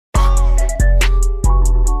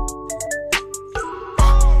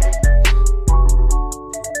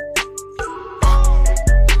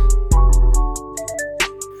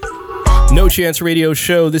Chance Radio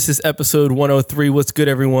Show. This is episode 103. What's good,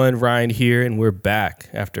 everyone? Ryan here, and we're back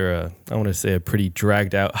after I want to say a pretty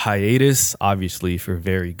dragged out hiatus, obviously for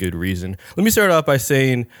very good reason. Let me start off by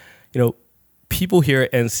saying, people here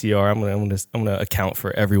at NCR, I'm gonna account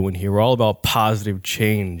for everyone here. We're all about positive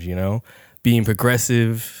change, being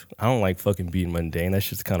progressive. I don't like fucking being mundane. That's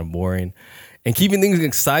just kind of boring. And keeping things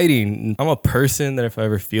exciting. I'm a person that if I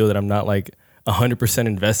ever feel that I'm not like 100%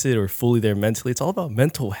 invested or fully there mentally, it's all about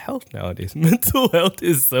mental health nowadays. Mental health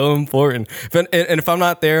is so important. And if I'm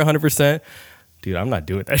not there 100%, dude, I'm not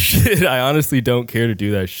doing that shit. I honestly don't care to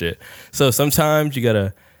do that shit. So sometimes you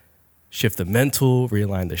gotta shift the mental,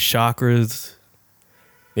 realign the chakras,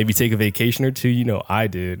 maybe take a vacation or two. I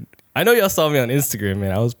did. I know y'all saw me on Instagram,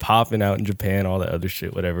 man. I was popping out in Japan, all that other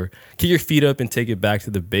shit, whatever. Kick your feet up and take it back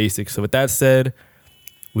to the basics. So with that said,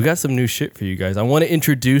 we got some new shit for you guys. I want to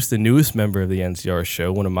introduce the newest member of the NCR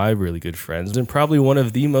show, one of my really good friends, and probably one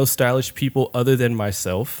of the most stylish people other than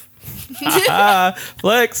myself.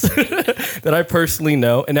 Flex. That I personally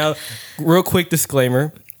know. And now, real quick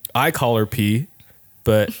disclaimer, I call her P,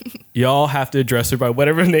 but y'all have to address her by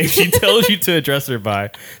whatever name she tells you to address her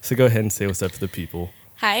by. So go ahead and say what's up to the people.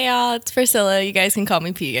 Hi, y'all. It's Priscilla. You guys can call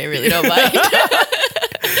me P. I really don't mind.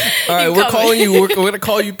 All right, we're going to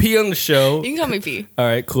call you P on the show. You can call me P. All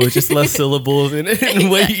right, cool. It's just less syllables and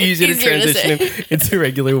way easier to transition into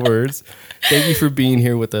regular words. Thank you for being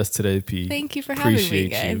here with us today, P. Thank you for having me,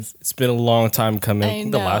 guys. You. It's been a long time coming. I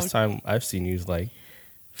know. The last time I've seen you is like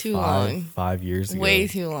too long. 5 years ago. Way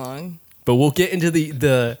too long. But we'll get into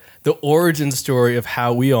the origin story of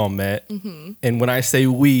how we all met. Mm-hmm. And when I say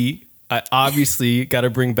we, I obviously got to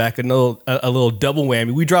bring back a little double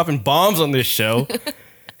whammy. We dropping bombs on this show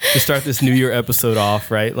to start this New Year episode off,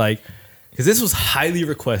 right? Like, because this was highly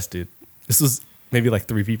requested. This was maybe like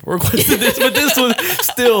 3 people requested this, but this was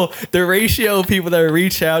still the ratio of people that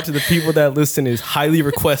reach out to the people that listen is highly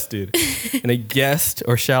requested. And a guest,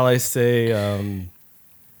 or shall I say,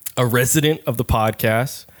 a resident of the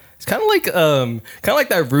podcast. It's kind of like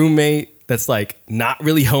that roommate that's like not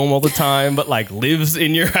really home all the time, but like lives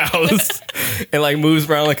in your house and like moves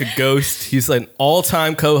around like a ghost. He's like an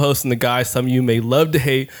all-time co-host and the guy some of you may love to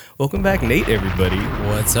hate. Welcome back, Nate, everybody.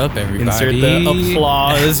 What's up, everybody? Insert the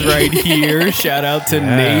applause right here. Shout out to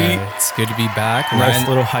Nate. It's good to be back. Nice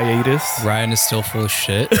little hiatus. Ryan is still full of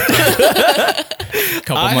shit.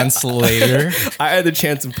 Couple months later, I had the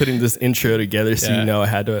chance of putting this intro together, so I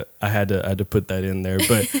had to put that in there.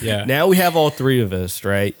 But now we have all 3 of us,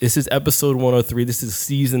 right? This is episode 103. This is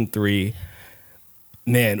season 3.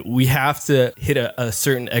 Man, we have to hit a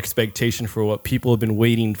certain expectation for what people have been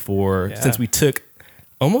waiting for since we took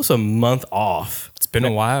almost a month off. It's been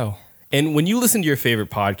a while. And when you listen to your favorite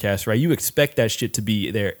podcast, right, you expect that shit to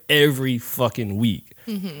be there every fucking week.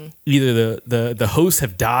 Mm-hmm. Either the hosts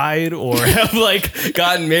have died or have like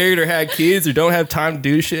gotten married or had kids or don't have time to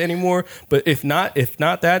do shit anymore. But if not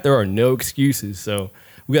that, there are no excuses. So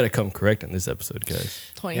we got to come correct on this episode,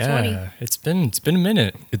 guys. 2020. Yeah, it's been a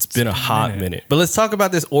minute. It's been a hot minute. But let's talk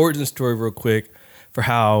about this origin story real quick for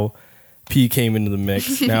how P came into the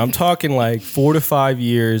mix. Now I'm talking like 4 to 5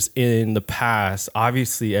 years in the past.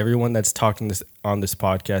 Obviously, everyone that's talking on this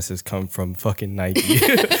podcast has come from fucking Nike.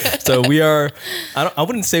 So we are. I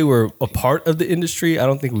wouldn't say we're a part of the industry. I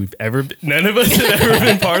don't think we've ever been. None of us have ever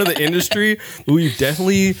been part of the industry. But we've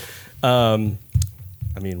definitely.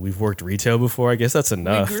 We've worked retail before. I guess that's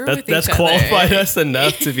enough. That's qualified us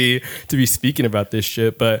enough to be speaking about this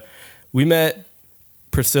shit. But we met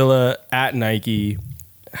Priscilla at Nike.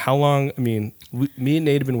 How long? I mean, me and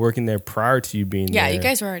Nate have been working there prior to you being there. Yeah, you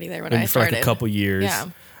guys were already there when I started. For like a couple years. Yeah.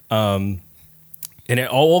 And it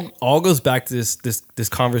all goes back to this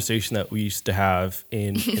conversation that we used to have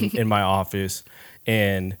in my office.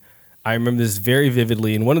 And I remember this very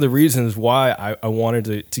vividly. And one of the reasons why I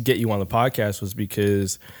wanted to get you on the podcast was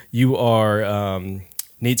because you are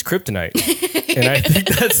Nate's kryptonite. And I think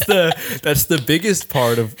that's the biggest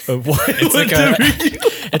part of why it's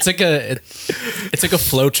like a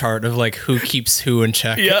flow chart of like who keeps who in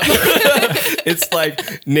check. Yeah. It's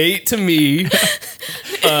like Nate to me,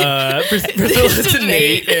 Priscilla to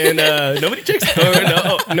Nate, and nobody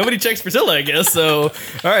checks Priscilla, I guess. So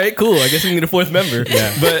all right, cool. I guess we need a 4th member.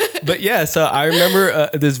 Yeah. But yeah, so I remember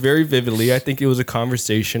this very vividly. I think it was a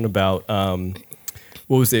conversation about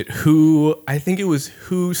what was it? Who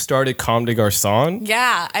started Comme des Garçons?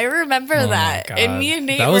 Yeah, I remember that. And me and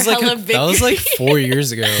Nate were hella big. That was like 4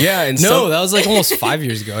 years ago. Yeah, and that was like almost 5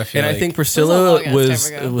 years ago. I feel. And I think Priscilla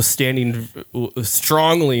was standing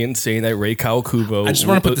strongly in saying that Rei Kawakubo. I just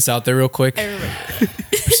want to put this out there real quick.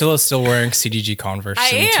 Priscilla's still wearing CDG Converse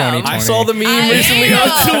in 2020. I saw the meme recently on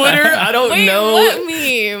Twitter. I don't know what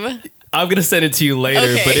meme. I'm gonna send it to you later,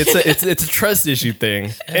 Okay. but it's a trust issue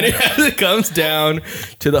thing, and it comes down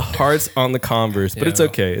to the hearts on the Converse. But it's Yeah.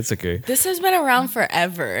 okay. It's okay. This has been around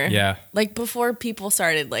forever. Yeah. Like before people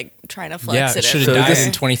started like trying to flex Yeah, it. it should have So died this-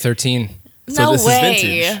 in 2013. So No this is way.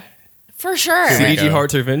 vintage. For sure. CDG go.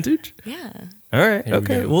 hearts are vintage. Yeah. All right. Here we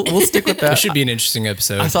Okay. go. We'll stick with that. That should be an interesting I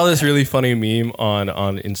episode. saw this really funny meme on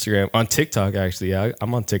Instagram, on TikTok actually. Yeah,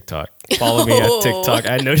 I'm on TikTok. Follow me at Oh. TikTok.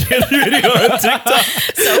 I know you have a video on TikTok.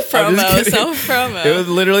 So promo. kidding. So promo. It was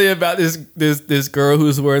literally about this girl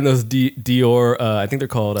who's wearing those Dior. I think they're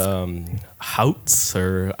called Houts,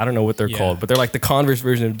 or I don't know what they're Yeah. called, but they're like the Converse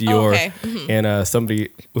version of Dior. okay. And somebody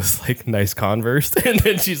was like, "Nice Converse," and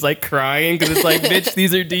then she's like crying because it's like, "Bitch,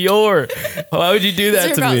 these are Dior. Why would you do that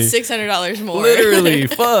They're to about me?" $600 more. Literally,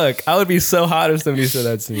 fuck. I would be so hot if somebody said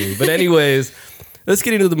that to me. But anyways, let's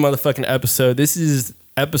get into the motherfucking episode. This is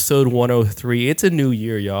episode 103. It's a new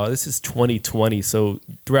year, y'all. This is 2020. So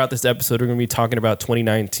throughout this episode, we're going to be talking about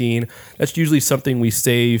 2019. That's usually something we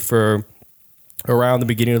save for around the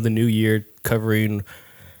beginning of the new year, covering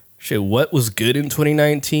what was good in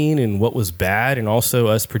 2019 and what was bad, and also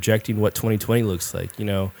us projecting what 2020 looks like. You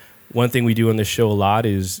know, one thing we do on this show a lot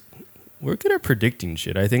is we're good at predicting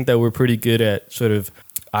shit. I think that we're pretty good at sort of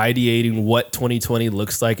ideating what 2020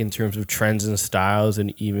 looks like in terms of trends and styles,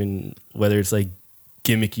 and even whether it's like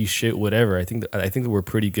gimmicky shit, whatever. I think that we're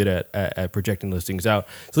pretty good at projecting those things out.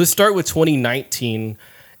 So let's start with 2019.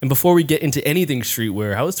 And before we get into anything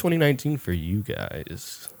streetwear, how was 2019 for you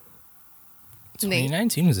guys?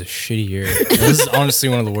 2019 was a shitty year. This is honestly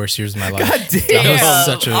one of the worst years of my life. God damn. That was Damn.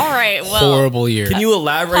 such a All right, well, horrible year. Can you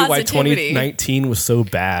elaborate why Positivity. 2019 was so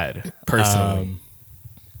bad, personally?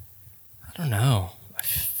 I don't know. I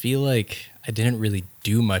feel like I didn't really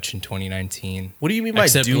do much in 2019. What do you mean by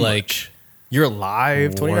Except, do like, much? You're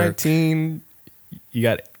alive, work. 2019. You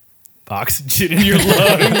got oxygen in your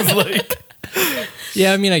lungs, like.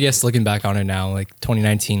 Yeah, I mean, I guess looking back on it now, like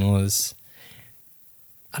 2019 was,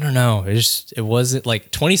 I don't know. It wasn't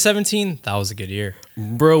like 2017. That was a good year.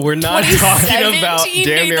 Bro, we're not talking about 2017,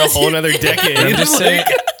 damn near a dude, whole nother decade. I'm just saying.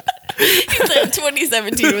 He said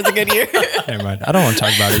 2017 was a good year. Never mind. I don't want to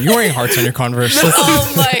talk about it. You're wearing hearts on your Converse.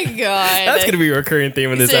 Oh my god. That's gonna be a recurring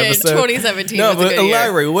theme in this Said episode. 2017 No, was a but good year.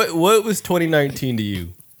 elaborate. What was 2019 to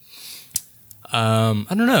you? I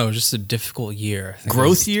don't know. Just a difficult year. I think Growth it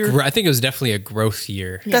was- year? I think it was definitely a growth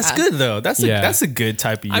year. Yeah. That's good though. That's Yeah. a good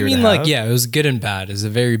type of year. I mean, to like, have. yeah, it was good and bad. It was a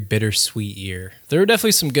very bittersweet year. There were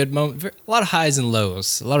definitely some good moments, a lot of highs and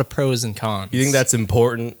lows, a lot of pros and cons. You think that's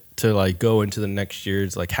important to like go into the next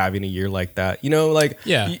year's like having a year like that? You know, like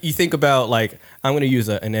Yeah. you think about like I'm gonna use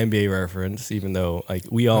an NBA reference, even though like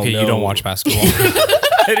we all Okay, know you don't watch basketball.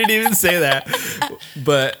 I didn't even say that.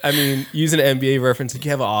 But I mean, using an NBA reference, like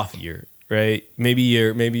you have an off year, right? Maybe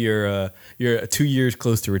you're 2 years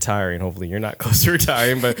close to retiring. Hopefully, you're not close to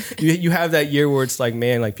retiring, but you have that year where it's like,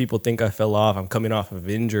 man, like people think I fell off. I'm coming off of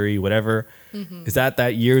injury, whatever. Is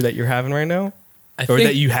that year that you're having right now, I or think-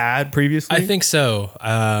 that you had previously? I think so.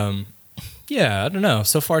 Yeah, I don't know.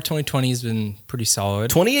 So far, 2020 has been pretty solid.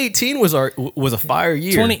 2018 was a fire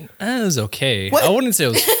year. 20 it was okay. What? I wouldn't say it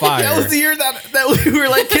was fire. That was the year that we were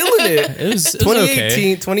like killing it. it was 2018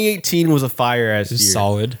 okay. 2018 was a fire ass It was year.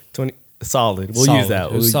 solid. 20 solid. We'll Solid. use that.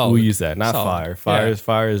 It was We'll solid. use that. Not Solid. fire. Yeah.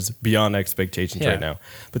 Fire is beyond expectations Yeah. right now.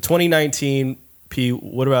 But 2019, P,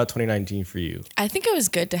 what about 2019 for you? I think it was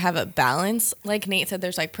good to have a balance. Like Nate said,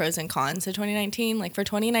 there's like pros and cons to 2019. Like for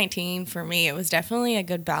 2019, for me, it was definitely a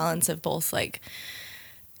good balance of both. Like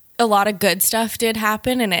a lot of good stuff did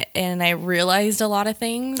happen, and I realized a lot of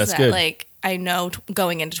things That's that good. like I know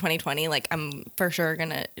going into 2020, like I'm for sure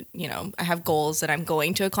gonna, I have goals that I'm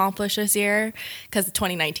going to accomplish this year because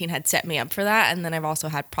 2019 had set me up for that, and then I've also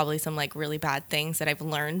had probably some like really bad things that I've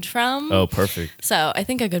learned from. Oh, perfect. So I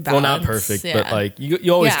think a good balance. Well, not perfect, yeah. but like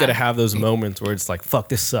you always Yeah. got to have those moments where it's like, fuck,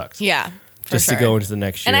 this sucks. yeah, for Just sure. to go into the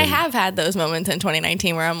next year. And I have had those moments in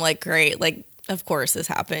 2019 where I'm like, great, like, of course this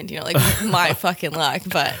happened, like my fucking luck.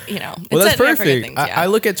 But, Well, it's that's setting me up for good perfect. things, yeah. I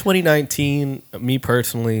look at 2019, me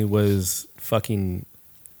personally, was fucking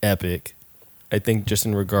epic. I think just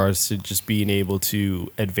in regards to just being able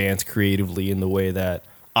to advance creatively in the way that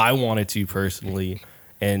I wanted to personally,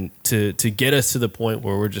 and to get us to the point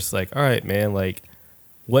where we're just like, all right, man, like,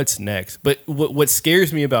 what's next? But what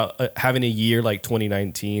scares me about having a year like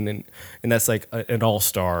 2019, and that's like an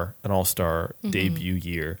all-star debut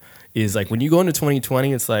year, is like when you go into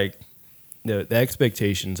 2020, it's like the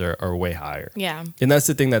expectations are way higher. Yeah. And that's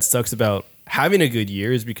the thing that sucks about having a good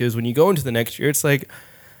year, is because when you go into the next year, it's like,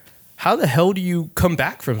 how the hell do you come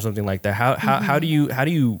back from something like that? How do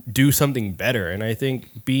you do something better? And I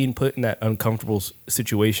think being put in that uncomfortable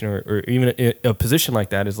situation, or even a position like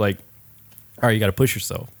that, is like, all right, you got to push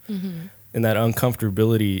yourself. And that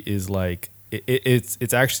uncomfortability is like,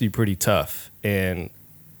 it's actually pretty tough. And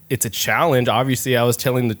it's a challenge. Obviously, I was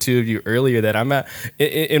telling the two of you earlier that I'm at,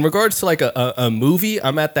 in regards to like a movie,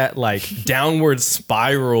 I'm at that like downward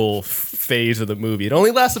spiral phase of the movie. It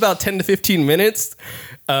only lasts about 10 to 15 minutes.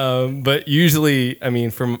 But usually, I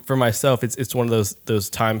mean, for myself, it's one of those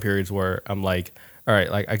time periods where I'm like, all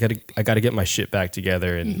right, like I gotta get my shit back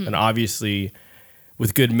together. And obviously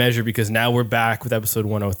with good measure, because now we're back with episode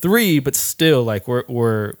 103, but still like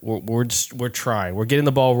we're trying, we're getting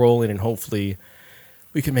the ball rolling, and hopefully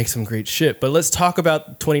we can make some great shit. But let's talk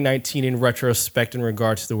about 2019 in retrospect in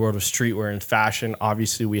regards to the world of streetwear and fashion.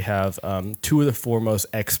 Obviously, we have two of the foremost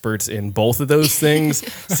experts in both of those things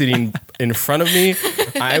sitting in front of me.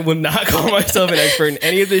 I would not call myself an expert in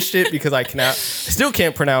any of this shit because I still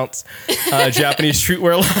can't pronounce Japanese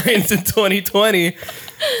streetwear lines in 2020.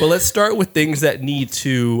 But let's start with things that need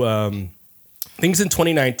to... things in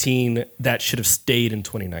 2019 that should have stayed in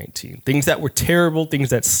 2019. Things that were terrible, things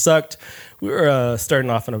that sucked. We're starting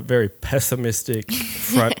off on a very pessimistic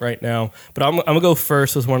front right now. But I'm going to go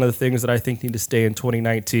first with one of the things that I think need to stay in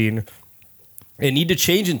 2019 and need to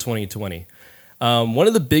change in 2020. One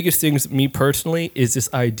of the biggest things, me personally, is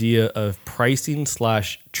this idea of pricing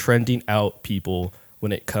 / trending out people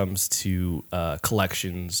when it comes to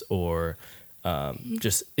collections or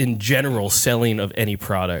just in general selling of any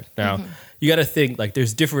product. Now, you got to think like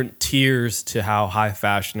there's different tiers to how high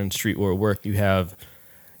fashion and streetwear work. You have,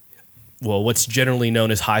 well, what's generally known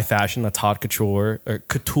as high fashion. That's haute couture or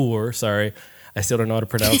couture. Sorry, I still don't know how to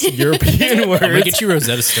pronounce European words. I'm gonna get you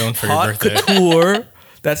Rosetta Stone for your birthday. Couture.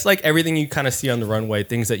 That's like everything you kind of see on the runway.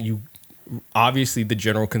 Things that you obviously the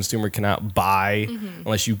general consumer cannot buy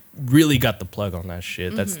unless you really got the plug on that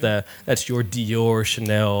shit. That's your Dior,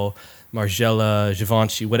 Chanel, Margiela,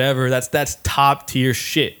 Givenchy, whatever. That's top tier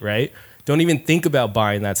shit, right? Don't even think about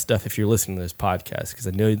buying that stuff if you're listening to this podcast, because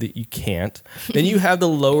I know that you can't. Then you have the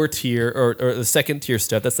lower tier or the second tier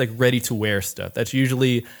stuff. That's like ready to wear stuff. That's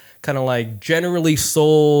usually kind of like generally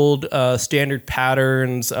sold, standard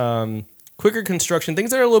patterns, quicker construction,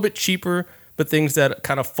 things that are a little bit cheaper, but things that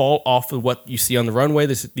kind of fall off of what you see on the runway.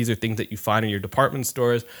 These are things that you find in your department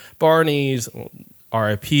stores. Barney's,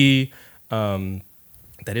 RIP.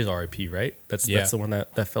 That is RIP, right? That's the one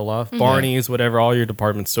that fell off. Barney's, whatever, all your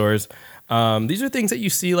department stores. These are things that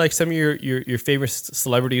you see like some of your favorite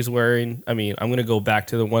celebrities wearing. I mean, I'm going to go back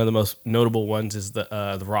to one of the most notable ones is the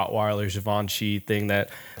Rottweiler Givenchy thing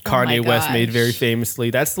that Kanye West made very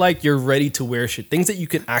famously. That's like your ready to wear shit. Things that you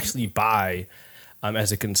can actually buy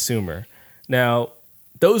as a consumer. Now,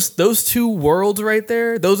 those two worlds right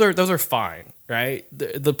there, those are fine, right?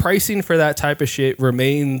 The pricing for that type of shit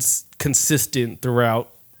remains consistent throughout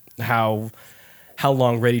how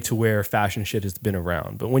long ready to wear fashion shit has been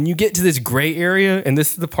around. But when you get to this gray area, and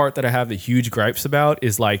this is the part that I have the huge gripes about,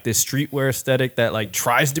 is like this streetwear aesthetic that like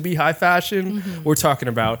tries to be high fashion. We're talking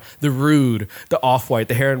about the Rude, the Off-White,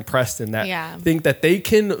 the Heron Preston that think that they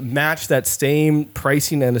can match that same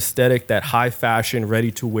pricing and aesthetic, that high fashion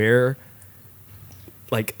ready to wear,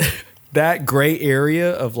 like that gray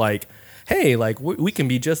area of like, hey, like we can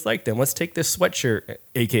be just like them. Let's take this sweatshirt,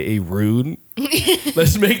 aka Rude.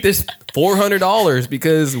 Let's make this $400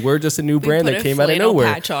 because we're just a new brand that came out of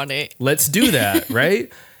nowhere. Patch on it. Let's do that,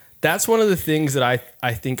 right? That's one of the things that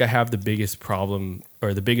I think I have the biggest problem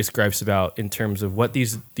or the biggest gripes about in terms of what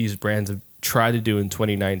these brands have tried to do in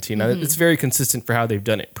 2019. Now, it's very consistent for how they've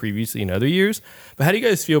done it previously in other years. But how do you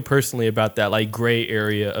guys feel personally about that like gray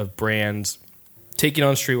area of brands taking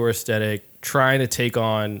on streetwear aesthetic, trying to take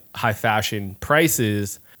on high fashion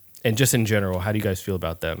prices, and just in general, how do you guys feel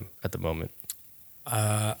about them at the moment?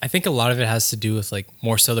 I think a lot of it has to do with like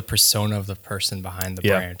more so the persona of the person behind the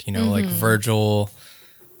brand. You know, like Virgil,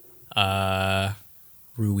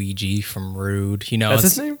 Ruigi from Rude. You know, that's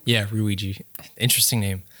his name. Yeah, Ruigi. Interesting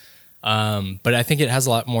name. But I think it has a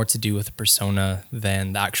lot more to do with the persona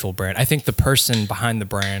than the actual brand. I think the person behind the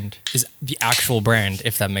brand is the actual brand,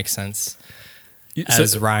 if that makes sense.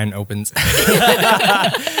 As Ryan opens,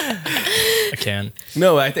 I can.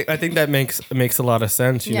 No, I think that makes a lot of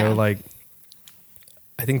sense. You know, like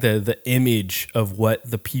I think the image of what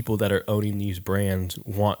the people that are owning these brands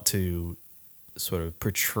want to sort of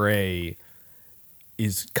portray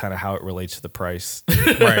is kind of how it relates to the price,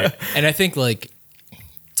 right? And I think like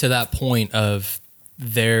to that point of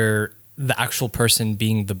the actual person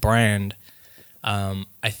being the brand,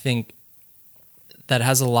 I think that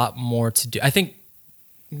has a lot more to do. I think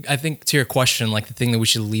to your question, like the thing that we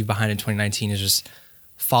should leave behind in 2019 is just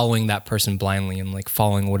following that person blindly and like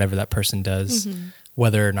following whatever that person does,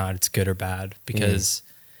 whether or not it's good or bad. Because,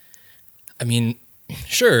 I mean,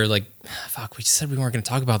 sure, like, fuck, we just said we weren't going to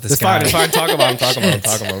talk about this It's guy. fine. It's fine. Talk about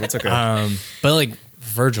him. It's okay. But like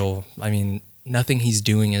Virgil, I mean, nothing he's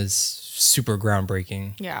doing is super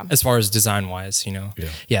groundbreaking. Yeah. As far as design wise, you know. Yeah.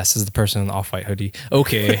 Yes, as the person in the off-white hoodie.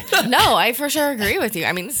 Okay. No, I for sure agree with you.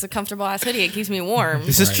 I mean, this is a comfortable ass hoodie. It keeps me warm.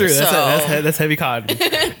 This is true. So- That's heavy cotton.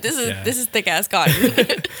 This is thick ass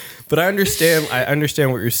cotton. But I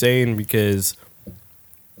understand what you're saying because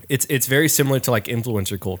it's very similar to like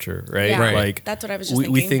influencer culture, right? Yeah, Right. Like that's what I was just we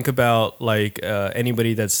thinking. think about like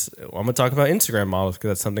anybody that's I'm gonna talk about Instagram models because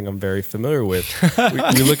that's something I'm very familiar with.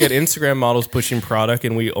 we look at Instagram models pushing product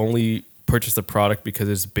and we only purchase the product because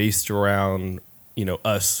it's based around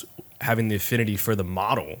us having the affinity for the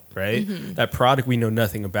model, right? Mm-hmm. That product we know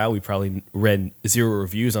nothing about. We probably read 0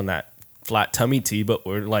 reviews on that flat tummy tee, but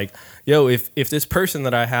we're like, yo, if this person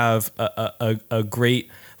that I have a great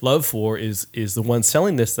love for is the one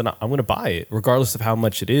selling this, then I'm going to buy it regardless of how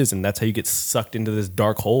much it is. And that's how you get sucked into this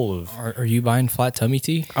dark hole of Are you buying flat tummy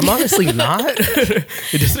tea? I'm honestly not. It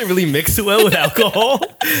doesn't really mix well with alcohol,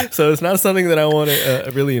 so it's not something that I want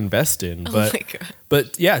to really invest in. But my God.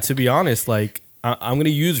 but yeah, to be honest, like I'm going to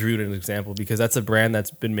use Root as an example because that's a brand that's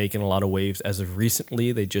been making a lot of waves as of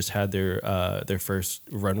recently. They just had their first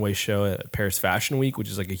runway show at Paris Fashion Week, which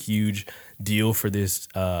is like a huge deal for this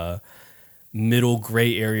middle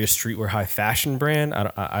gray area streetwear high fashion brand.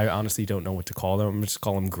 I honestly don't know what to call them. I'm just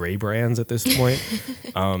call them gray brands at this point.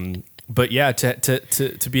 But yeah,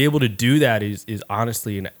 to be able to do that is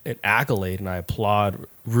honestly an accolade, and I applaud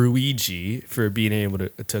Ruigi for being able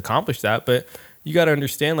to accomplish that. But you got to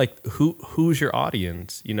understand, like, who's your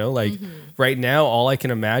audience? Like right now, all I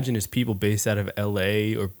can imagine is people based out of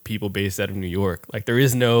LA or people based out of New York. Like there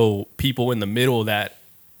is no people in the middle that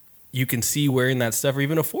you can see wearing that stuff or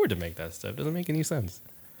even afford to make that stuff. Doesn't make any sense.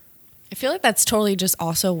 I feel like that's totally just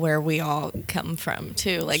also where we all come from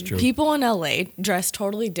too. Like true. people in LA dress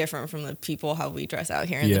totally different from the people how we dress out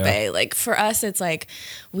here in the Bay. Like for us, it's like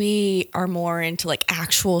we are more into like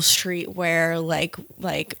actual streetwear,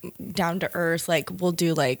 like down to earth. Like we'll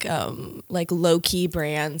do like low key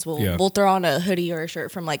brands. We'll throw on a hoodie or a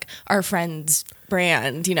shirt from like our friend's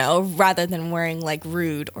brand, rather than wearing like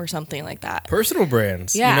Rude or something like that. Personal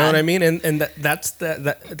brands, Yeah. you know what I mean? And that's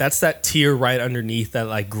that tier right underneath that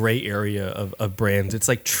like gray area of brands. It's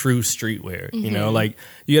like true streetwear, like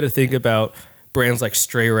you got to think about brands like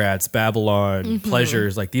Stray Rats, Babylon,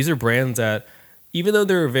 Pleasures. Like these are brands that even though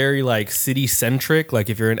they're very like city centric, like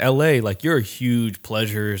if you're in LA, like you're a huge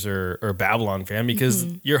Pleasures or Babylon fan because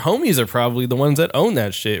your homies are probably the ones that own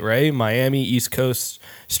that shit, right? Miami, East Coast,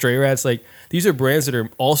 Stray Rats, like these are brands that are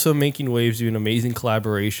also making waves, doing amazing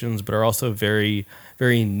collaborations, but are also very,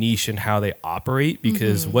 very niche in how they operate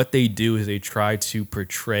because what they do is they try to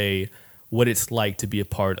portray what it's like to be a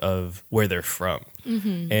part of where they're from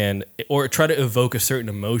and or try to evoke a certain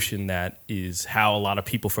emotion that is how a lot of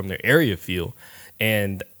people from their area feel.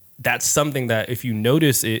 And that's something that if you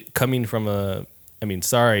notice it coming from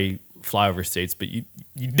sorry, flyover states, but you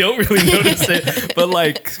don't really notice it. But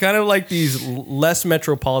like kind of like these less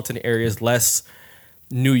metropolitan areas, less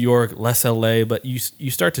New York, less LA, but you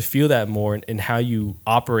start to feel that more in how you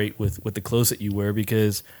operate with the clothes that you wear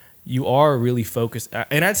because you are really focused.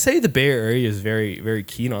 And I'd say the Bay Area is very, very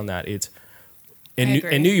keen on that. It's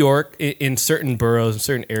in New York, in certain boroughs, in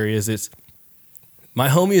certain areas, it's my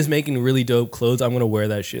homie is making really dope clothes. I'm going to wear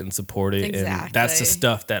that shit and support it. Exactly. And that's the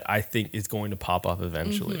stuff that I think is going to pop up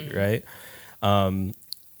eventually, right? And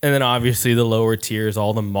then obviously the lower tiers,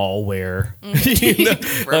 all the mall wear.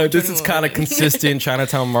 This is kind of consistent.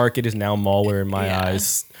 Chinatown Market is now mall wear in my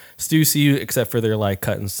eyes. Stussy, except for their like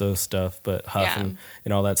cut and sew stuff, but Huff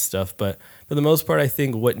and all that stuff. But for the most part, I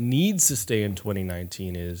think what needs to stay in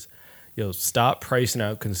 2019 is stop pricing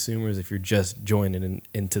out consumers if you're just joining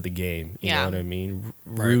into the game. You know what I mean?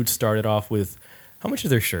 Rude started off with how much are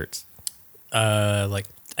their shirts? Like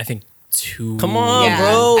I think 2. Come on,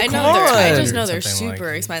 bro. I just know they're Something super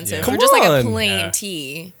like- expensive. yeah. For just like a Come plain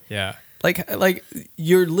tee. Yeah. Like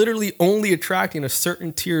you're literally only attracting a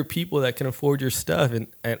certain tier of people that can afford your stuff, and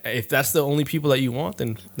if that's the only people that you want,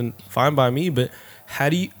 then fine by me. But how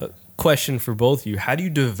do you? Question for both of you: how do you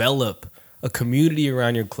develop a community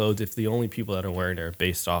around your clothes if the only people that are wearing it are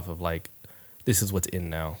based off of like this is what's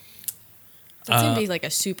in now? That's gonna be like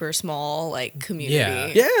a super small like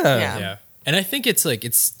community. Yeah. And I think it's like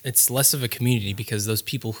it's less of a community because those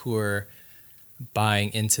people who are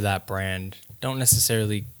buying into that brand don't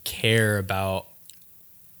necessarily care about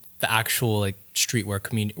the actual like streetwear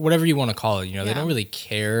community, whatever you want to call it. They don't really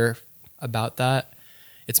care about that.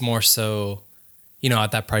 It's more so,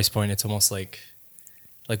 at that price point, it's almost like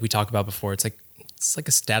we talked about before. It's like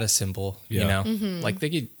a status symbol. Yeah. Like they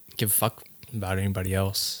could give a fuck about anybody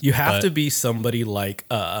else. You have But- to be somebody like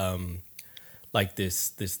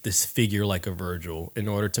this figure like a Virgil in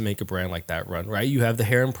order to make a brand like that run, right? You have the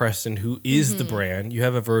Heron Preston who is the brand. You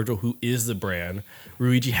have a Virgil who is the brand.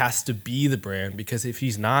 Luigi has to be the brand because if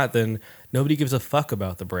he's not, then nobody gives a fuck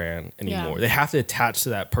about the brand anymore. Yeah. They have to attach to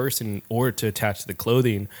that person in order to attach to the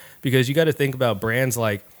clothing because you got to think about brands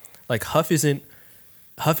like Huff isn't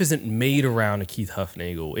made around a Keith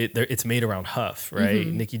Huffnagel. It's made around Huff, right?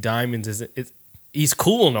 Nicky Diamonds he's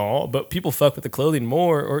cool and all, but people fuck with the clothing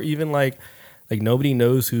more, or even like nobody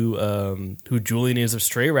knows who Julian is of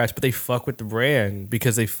Stray Rats, but they fuck with the brand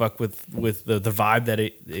because they fuck with the vibe that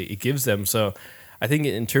it gives them. So I think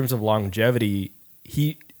in terms of longevity,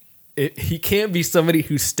 he can't be somebody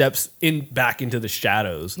who steps back into the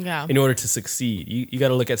shadows in order to succeed. You got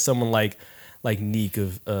to look at someone like Neek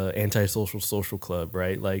of Antisocial Social Club,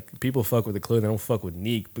 right? Like people fuck with the clothing, they don't fuck with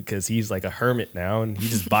Neek because he's like a hermit now and he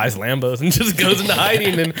just buys Lambos and just goes into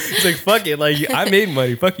hiding and he's like, fuck it, like I made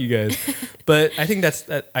money, fuck you guys. But I think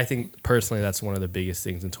I think personally that's one of the biggest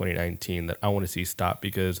things in 2019 that I want to see stop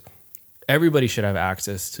because everybody should have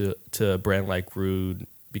access to a brand like Rude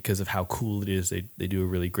because of how cool it is. They do a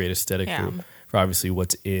really great aesthetic for obviously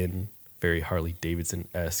what's in, very Harley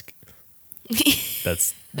Davidson-esque.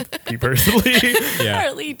 That's me personally. Yeah.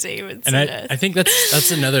 Harley Davidson. And I think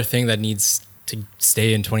that's another thing that needs to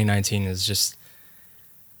stay in 2019 is just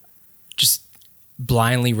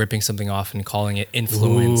blindly ripping something off and calling it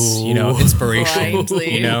influence, inspiration.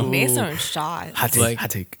 Blindly. You know? Mason shot. Hot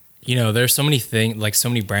take. There's so many things, like so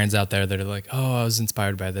many brands out there that are like, oh, I was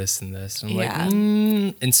inspired by this and this. And I'm Yeah.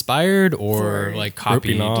 like, inspired or For like copied?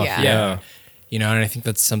 ripping off, Yeah. And I think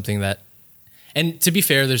that's something that, and to be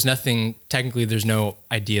fair, there's no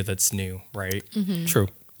idea that's new, right? True.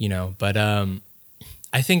 But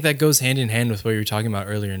I think that goes hand in hand with what you were talking about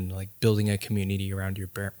earlier and like building a community around your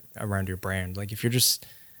brand. Like if you're just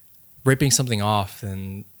ripping something off,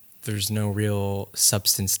 then there's no real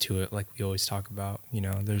substance to it, like we always talk about.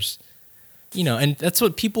 There's, and that's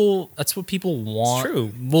what people want. It's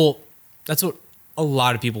true. Well, that's what a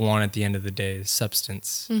lot of people want at the end of the day is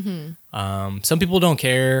substance. Some people don't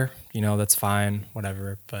care. That's fine,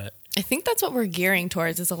 whatever. But I think that's what we're gearing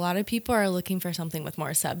towards is a lot of people are looking for something with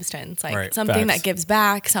more substance, like Right. something Facts. that gives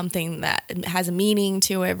back, something that has a meaning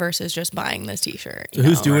to it versus just buying this t-shirt. So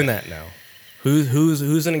who's doing that now?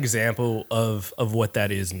 Who's an example of what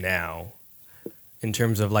that is now in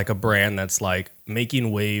terms of like a brand that's like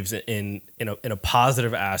making waves in a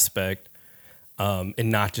positive aspect and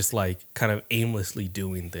not just like kind of aimlessly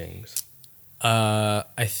doing things? I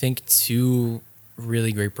think two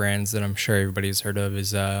really great brands that I'm sure everybody's heard of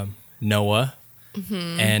is Noah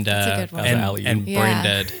and That's a good one. and, Alley-oop. and Yeah. Brain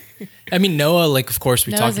Dead. I mean, Noah, like of course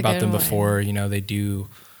we Noah's talked a about good them one. before. They do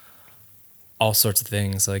all sorts of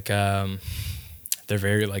things. Like they're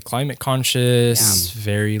very like climate conscious,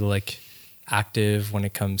 very like active when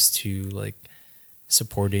it comes to like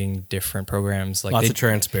supporting different programs. Like Lots they, of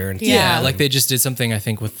transparency. yeah, Yeah. like they just did something I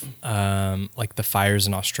think with like the fires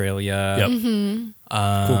in Australia. Yep.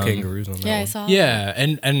 Cool kangaroos on that Yeah, I one. saw. Yeah,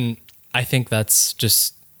 and I think that's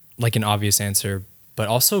just like an obvious answer, but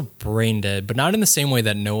also Brain Dead, but not in the same way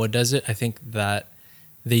that Noah does it. I think that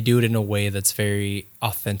they do it in a way that's very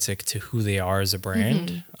authentic to who they are as a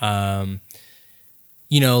brand.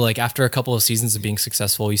 Like after a couple of seasons of being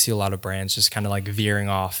successful, you see a lot of brands just kind of like veering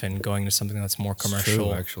off and going to something that's more commercial.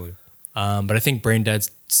 True, actually. But I think Brain Dead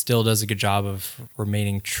still does a good job of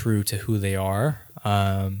remaining true to who they are,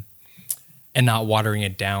 and not watering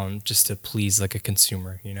it down just to please like a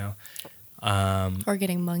consumer, Or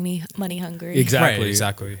getting money hungry. Exactly. Right,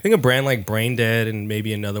 exactly. I think a brand like Brain Dead and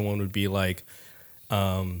maybe another one would be like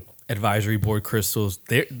Advisory Board Crystals.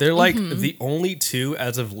 They're like the only two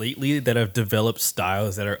as of lately that have developed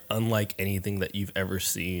styles that are unlike anything that you've ever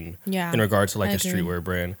seen Yeah, in regards to like I a agree. streetwear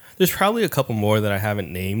brand. There's probably a couple more that I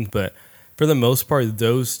haven't named, but for the most part,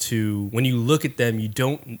 those two, when you look at them,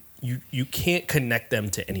 you can't connect them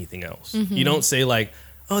to anything else. You don't say like,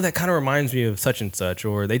 oh, that kind of reminds me of such and such,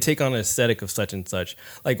 or they take on an aesthetic of such and such.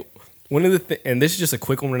 Like one of the and this is just a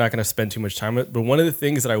quick one. We're not going to spend too much time on it, but one of the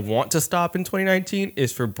things that I want to stop in 2019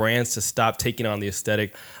 is for brands to stop taking on the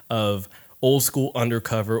aesthetic of old school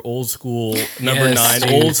Undercover, old school Number Yes, 9,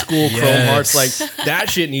 dude. old school Chrome Yes. Hearts. Like that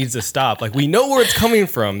shit needs to stop. Like we know where it's coming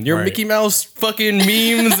from. Your Right. Mickey Mouse fucking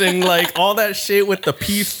memes and like all that shit with the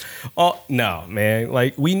piece. No, man.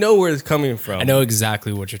 Like we know where it's coming from. I know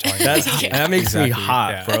exactly what you're talking about. That makes me Exactly,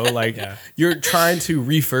 hot, yeah. bro. Like Yeah. you're trying to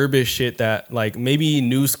refurbish shit that like maybe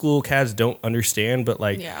new school cats don't understand, but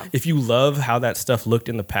like Yeah. if you love how that stuff looked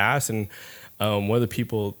in the past, and one of the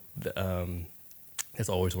people It's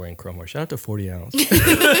always wearing Chrome. Shout out to 40 ounce.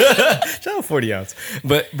 Shout out 40 ounce.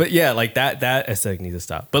 But yeah, like that aesthetic needs to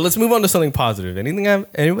stop. But let's move on to something positive.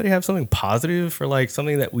 Anybody have something positive for like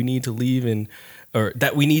something that we need to leave in, or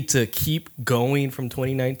that we need to keep going from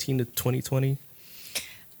 2019 to 2020?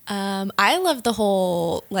 I love the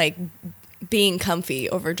whole like being comfy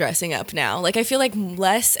over dressing up now. Like I feel like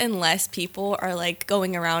less and less people are like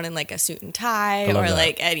going around in like a suit and tie or that.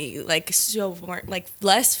 like any like so more like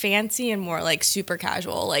less fancy and more like super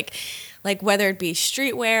casual. Like whether it be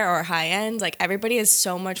streetwear or high end, like everybody is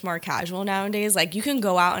so much more casual nowadays. Like you can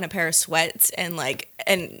go out in a pair of sweats and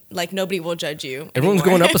nobody will judge you. Everyone's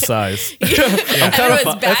anymore. going up a size.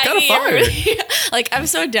 Everyone's That's kind of baggy, fire. Like I'm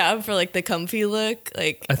so down for like the comfy look.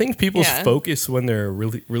 Like I think people's Yeah. focus when they're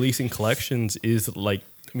releasing collections is like,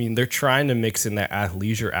 I mean, they're trying to mix in that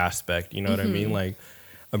athleisure aspect. You know what I mean? Like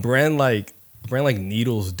a brand like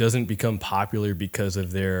Needles doesn't become popular because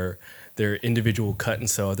of their individual cut and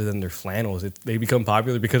sew other than their flannels. They become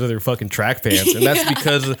popular because of their fucking track pants. And that's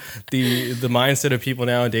because the mindset of people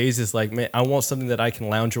nowadays is like, man, I want something that I can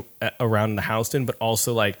lounge around in the house in, but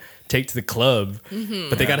also like take to the club,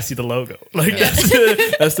 but they got to see the logo. Like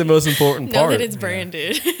that's the most important know part. that it's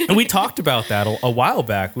branded. And we talked about that a while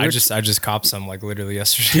back. I just copped some like literally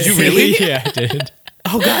yesterday. Did you really? Yeah, I did.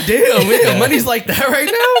 Oh god damn, man, money's like that right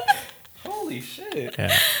now. Holy shit.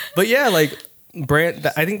 Yeah. But yeah, like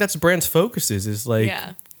I think that's brand's focus is like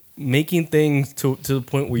Yeah. making things to the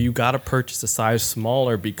point where you got to purchase a size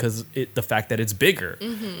smaller because the fact that it's bigger.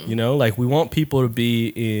 You know, like we want people to be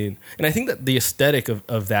in, and I think that the aesthetic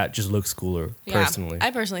of that just looks cooler personally.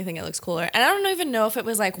 I personally think it looks cooler. And I don't even know if it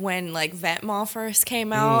was like when like Vet Mall first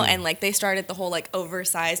came out and like they started the whole like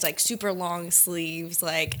oversized, like super long sleeves,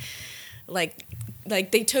 like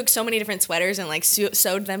they took so many different sweaters and like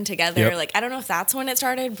sewed them together. Yep. Like I don't know if that's when it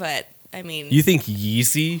started, but I mean, You think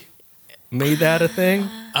Yeezy made that a thing?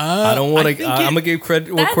 I don't want to. I'm gonna give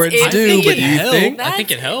credit where That's credit's it. due, I think but it do you helped. think? I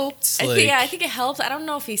think it helped. I think it helps. I don't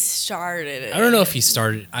know if he started it. I don't know if he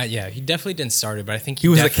started. Yeah, he definitely didn't start it, but I think He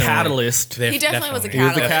was a definitely- catalyst. He definitely was a He was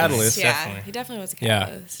catalyst. a catalyst, Yeah, definitely. he definitely was a Yeah.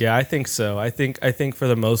 catalyst. Yeah, I think so. I think for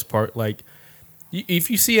the most part, like if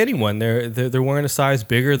you see anyone, they're wearing a size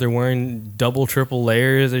bigger, they're wearing double, triple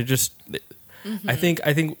layers. They're just. I think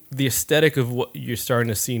the aesthetic of what you're starting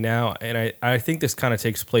to see now, and I think this kind of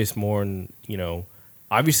takes place more in, you know,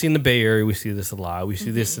 obviously in the Bay Area we see this a lot. We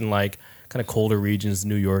see this in like kind of colder regions,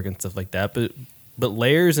 New York and stuff like that. But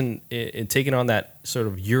layers and taking on that sort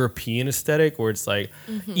of European aesthetic where it's like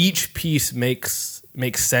each piece makes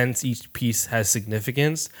sense, each piece has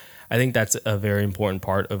significance. I think that's a very important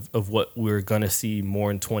part of what we're gonna see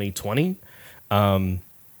more in 2020.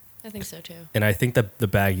 I think so too. And I think that the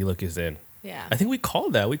baggy look is in. Yeah. I think we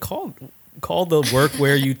called that. We called the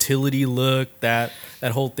workwear utility look, that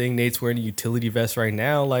whole thing. Nate's wearing a utility vest right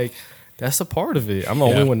now. Like, that's a part of it. I'm the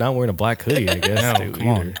only one not wearing a black hoodie, I guess. No, dude, come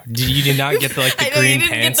on. either. You did not get the I know, green you didn't get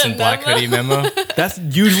pants the and black memo. hoodie memo. That's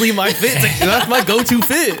usually my fit. It's like, that's my go-to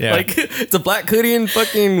fit. Yeah. Like, it's a black hoodie and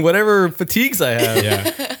fucking whatever fatigues I have.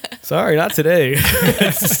 Yeah. Sorry, not today.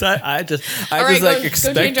 I just All right, like go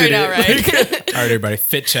expected change right now, it. right? Like, All right, everybody,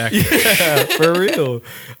 fit check. yeah, for real.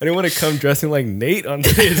 I didn't want to come dressing like Nate on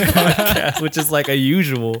today's podcast, which is like a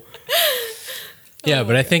usual. Yeah,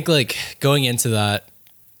 but I think like going into that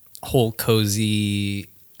whole cozy,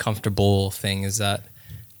 comfortable thing is that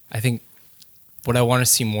I think what I want to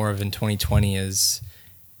see more of in 2020 is,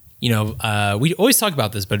 you know, we always talk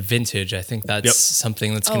about this, but vintage. I think that's Yep.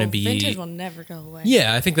 something that's going to be. Vintage will never go away.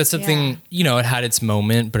 Yeah, I think that's something, Yeah. you know, it had its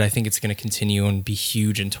moment, but I think it's going to continue and be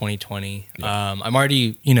huge in 2020. I've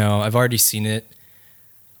already seen it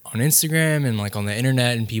on Instagram and like on the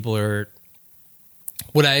internet, and people are,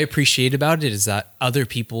 what I appreciate about it is that other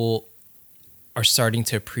people are starting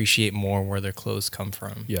to appreciate more where their clothes come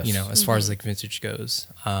from. Yes. You know, as far as like vintage goes.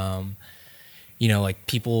 You know, like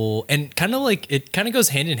people, and kind of like, it kind of goes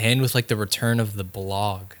hand in hand with like the return of the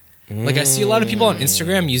blog. Like I see a lot of people on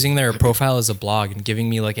Instagram using their profile as a blog and giving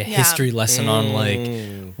me like a Yeah. history lesson on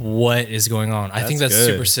like what is going on. I think That's that's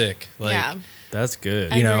good. super sick. Like, yeah. That's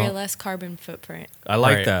good. You Agree, know. less carbon footprint. I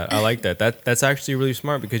like Right. that. I like that. That's actually really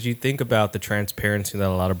smart because you think about the transparency that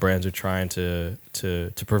a lot of brands are trying to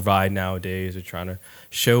provide nowadays. They're trying to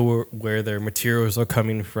show where their materials are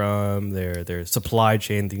coming from, their supply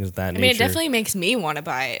chain, things of that I nature. mean, it definitely makes me want to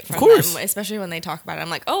buy it from course. them, especially when they talk about it. I'm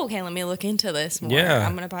like, oh, okay, let me look into this more. Yeah.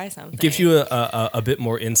 I'm going to buy something. It gives you a bit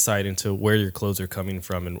more insight into where your clothes are coming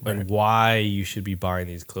from and why you should be buying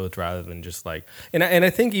these clothes rather than just like and I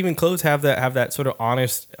think even clothes have that sort of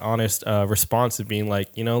honest response of being like,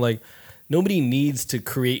 you know, like nobody needs to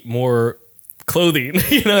create more clothing.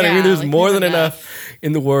 You know what I Yeah, mean? There's like, more there's than enough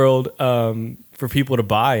in the world for people to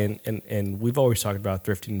buy, and we've always talked about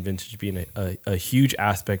thrifting and vintage being a huge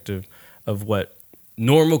aspect of what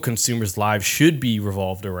normal consumers' lives should be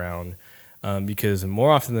revolved around, because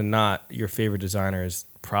more often than not, your favorite designers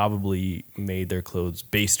probably made their clothes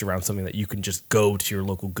based around something that you can just go to your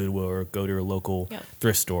local Goodwill or go to your local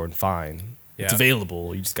thrift store and find. Yeah. It's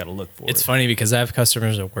available. You just got to look for it. It's funny because I have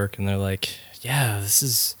customers at work and they're like, yeah, this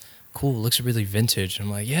is cool. It looks really vintage.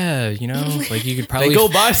 I'm like, yeah, you know, like you could probably They go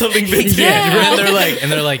buy something vintage.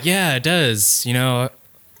 and they're like, yeah, it does. You know,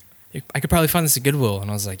 I could probably find this at Goodwill. And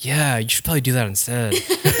I was like, yeah, you should probably do that instead.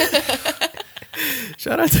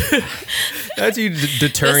 Shout out to you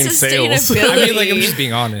deterring sales. I mean, like, I'm just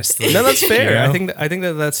being honest. Like, No, that's fair. you know? I think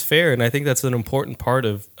that that's fair, and I think that's an important part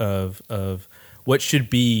of what should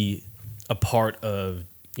be a part of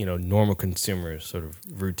normal consumers' sort of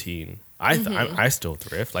routine. I still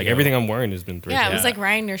thrift. Like everything I'm wearing has been thrifted. Yeah, it was like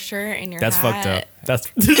Ryan, your shirt and your That's hat. fucked up. That's.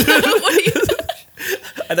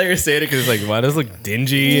 I thought you were saying it because it's like, why does it look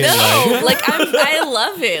dingy? No, And like, I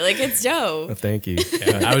love it. Like it's dope. oh, thank you.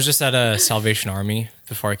 Yeah, I was just at a Salvation Army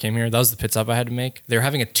before I came here. That was the pit stop I had to make. They were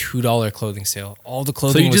having a $2 clothing sale. All the So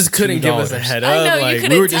clothing. you was just couldn't give us a $2. head I up. know you Like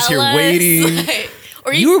couldn't we were just here tell us, waiting. like-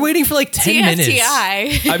 or You were waiting for like 10 minutes.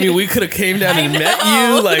 TFTI. I mean, we could have came down and met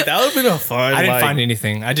know. you. Like that would have been a fun. I didn't like, find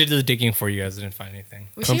anything. I did the digging for you guys. I didn't find anything.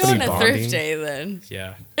 We should go on company a bonding. thrift day then.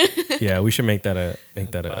 Yeah. Yeah, we should make that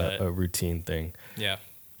a routine thing. Yeah.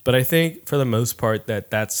 But I think for the most part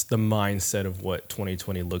that's the mindset of what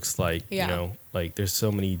 2020 looks like. Yeah. You know, like there's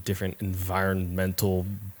so many different environmental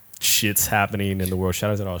shits happening in the world. Shout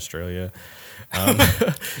out to Australia.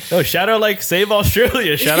 No, shout out like save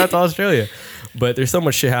Australia. Shout out to Australia. But there's so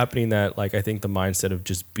much shit happening that like I think the mindset of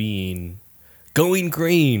just going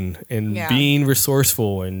green and Yeah. being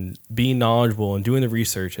resourceful and being knowledgeable and doing the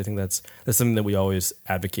research. I think that's something that we always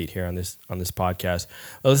advocate here on this podcast.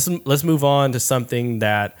 Let's move on to something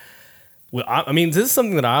that, well, I mean, this is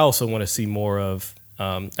something that I also want to see more of.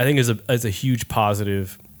 I think is a huge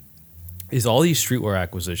positive is all these streetwear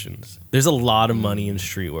acquisitions. There's a lot of money in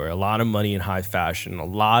streetwear, a lot of money in high fashion, a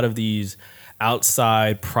lot of these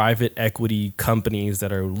outside private equity companies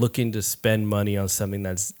that are looking to spend money on something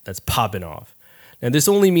that's popping off. And this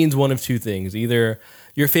only means one of two things. Either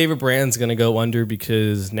your favorite brand's going to go under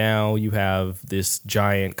because now you have this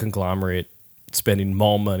giant conglomerate spending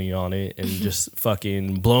mall money on it and just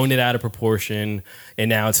fucking blowing it out of proportion, and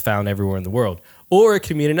now it's found everywhere in the world. Or it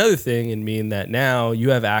can mean another thing and mean that now you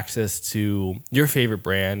have access to your favorite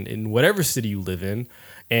brand in whatever city you live in.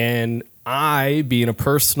 And I, being a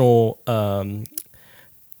personal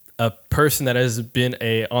a person that has been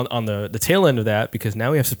on the tail end of that, because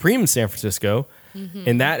now we have Supreme in San Francisco,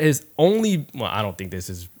 and that is only, well, I don't think this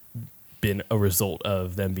has been a result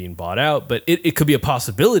of them being bought out, but it could be a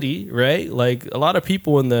possibility, right? Like a lot of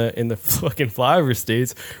people in the fucking flyover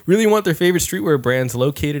states really want their favorite streetwear brands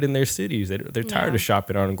located in their cities. They're tired of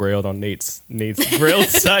shopping on Grailed on Nate's Grailed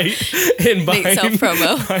site and buying Nate self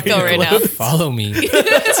promo. Go right now. clothes. Follow me.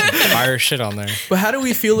 Some fire shit on there. But how do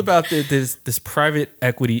we feel about this private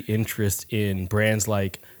equity interest in brands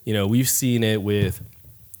like, we've seen it with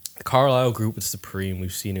the Carlisle Group with Supreme.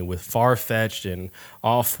 We've seen it with Farfetch and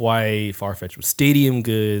Off-White. Farfetch with Stadium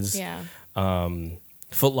Goods. Yeah.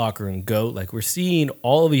 Foot Locker and GOAT. Like we're seeing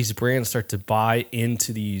all of these brands start to buy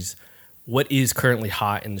into these, what is currently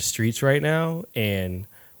hot in the streets right now. And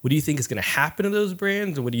what do you think is going to happen to those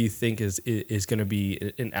brands? And what do you think is going to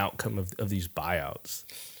be an outcome of these buyouts?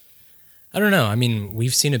 I don't know. I mean,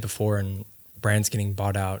 we've seen it before in brands getting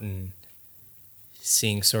bought out and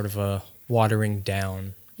seeing sort of a watering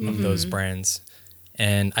down of those brands.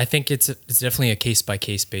 And I think it's definitely a case by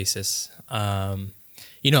case basis.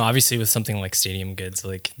 Obviously with something like Stadium Goods,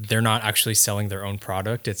 like they're not actually selling their own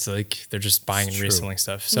product. It's like they're just buying and reselling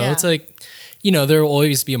stuff. So Yeah. it's like, there will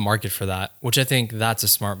always be a market for that, which I think that's a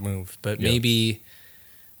smart move. But maybe,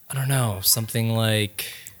 I don't know, something like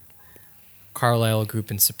Carlisle Group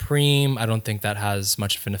and Supreme, I don't think that has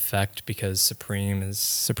much of an effect because Supreme is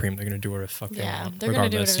Supreme. They're going to do whatever the fuck they Yeah. want. They're going to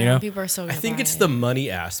do regardless, whatever they want. People are so I going to think buy it's it. the money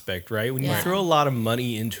aspect, right? When you Yeah. throw a lot of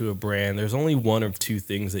money into a brand, there's only one of two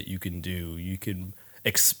things that you can do. You can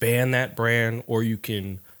expand that brand, or you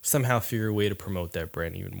can somehow figure a way to promote that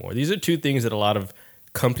brand even more. These are two things that a lot of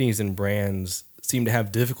companies and brands seem to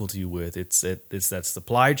have difficulty with. It's that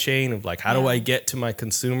supply chain of like, how do I get to my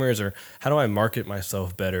consumers, or how do I market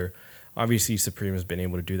myself better? Obviously, Supreme has been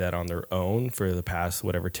able to do that on their own for the past,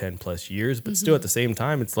 10 plus years. But still, at the same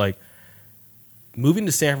time, it's like moving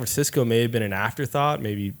to San Francisco may have been an afterthought,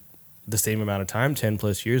 maybe the same amount of time, 10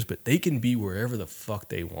 plus years, but they can be wherever the fuck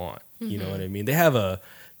they want. You know what I mean? They have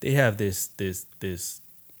this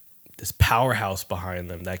this powerhouse behind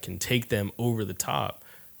them that can take them over the top.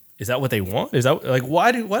 Is that what they want? Is that like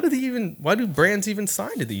why do brands even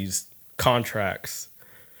sign to these contracts?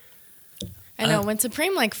 I know when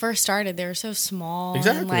Supreme like first started, they were so small.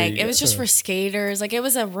 Exactly, And, like it was just yeah. for skaters. Like it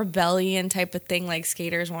was a rebellion type of thing. Like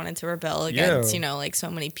skaters wanted to rebel against, Yeah. like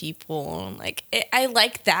so many people. And, like I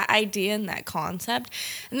like that idea and that concept.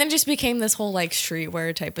 And then it just became this whole like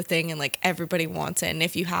streetwear type of thing, and like everybody wants it. And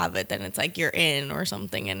if you have it, then it's like you're in or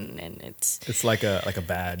something. And It's like a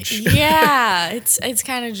badge. yeah, it's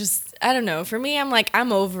kind of just, I don't know. For me, I'm like,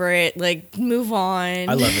 I'm over it. Like, move on.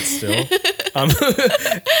 I love it still. I'm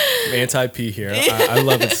anti-P here. I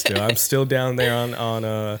love it still. I'm still down there on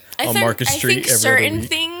Market Street I think every certain other week.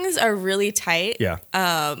 things are really tight. Yeah.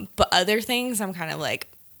 But other things, I'm kind of like,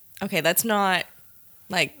 okay, that's not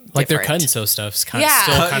like Like their different. cut and sew stuff's kind Yeah,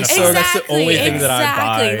 still Cut kind and of sew, fun. that's the only thing that I buy.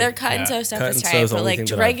 Exactly, their cut and Yeah. sew stuff Cut is and sew tight, is the but only like thing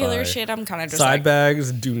that I regular buy. shit, I'm kind of just Side like,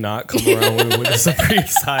 bags do not come around with a Supreme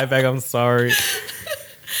side bag. I'm sorry.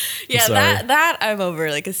 yeah, sorry. that I'm over.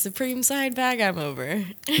 Like a Supreme side bag, I'm over.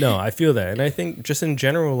 No, I feel that, and I think just in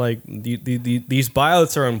general, like these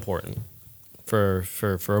buyouts are important for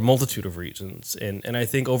a multitude of reasons, and I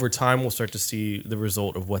think over time we'll start to see the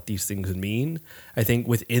result of what these things mean. I think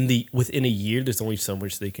within a year, there's only so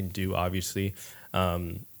much they can do. Obviously,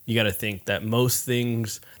 you got to think that most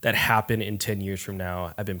things that happen in 10 years from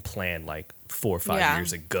now have been planned like 4 or 5 Yeah,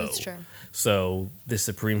 years ago. that's true. So the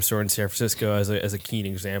Supreme store in San Francisco, as a keen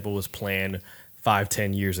example, was planned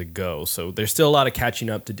 5-10 years ago. So there's still a lot of catching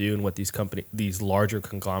up to do in what these larger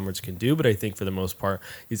conglomerates can do. But I think for the most part,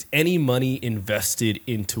 is any money invested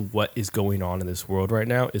into what is going on in this world right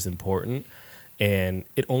now is important, and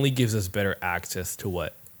it only gives us better access to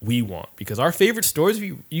what we want. Because our favorite stores,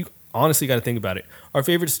 you honestly got to think about it. Our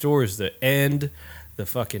favorite stores, the End, the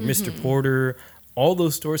fucking Mr. Porter. All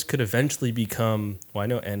those stores could eventually become, well, I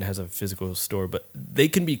know End has a physical store, but they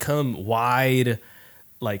can become wide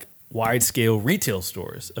scale retail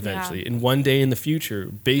stores eventually. Yeah. And one day in the future,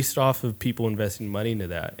 based off of people investing money into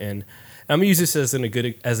that. And I'm gonna use this as a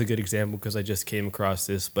good example because I just came across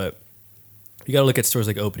this, but you gotta look at stores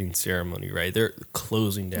like Opening Ceremony, right? They're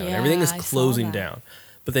closing down. Yeah, Everything is I saw closing that. down.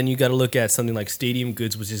 But then you gotta look at something like Stadium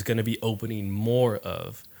Goods, which is gonna be opening more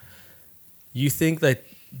of. You think that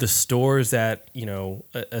the stores that,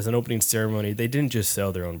 as an Opening Ceremony, they didn't just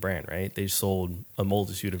sell their own brand, right? They sold a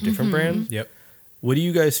multitude of different brands. Yep. What do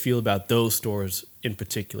you guys feel about those stores in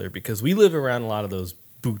particular? Because we live around a lot of those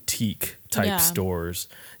boutique type Yeah. stores.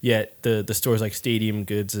 Yet the stores like Stadium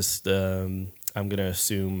Goods is I'm gonna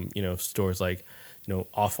assume stores like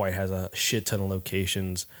Off-White has a shit ton of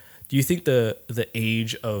locations. Do you think the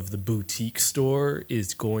age of the boutique store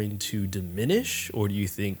is going to diminish, or do you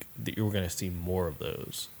think that you're going to see more of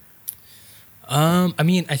those? I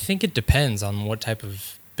mean, I think it depends on what type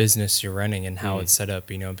of business you're running and how it's set up,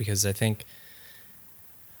 because I think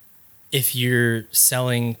if you're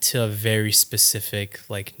selling to a very specific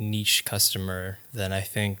like niche customer, then I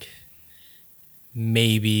think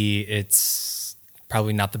maybe it's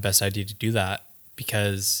probably not the best idea to do that,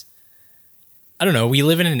 because I don't know, we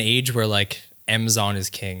live in an age where like Amazon is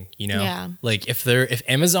king, Yeah. Like if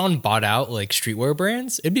Amazon bought out like streetwear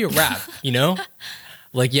brands, it'd be a wrap,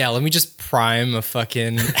 Like, yeah, let me just prime a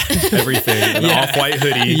fucking Everything, an Off-White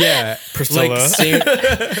hoodie. yeah, Priscilla.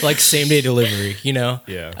 like same day delivery. Yeah.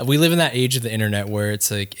 We live in that age of the internet where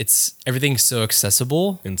it's like everything's so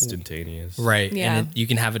accessible, Instantaneous. right? Yeah. And you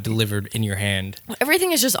can have it delivered in your hand.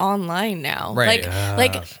 Everything is just online now. Right.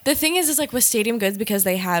 Like the thing is like with Stadium Goods, because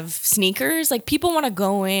they have sneakers, like people want to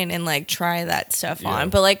go in and like try that stuff Yeah. on.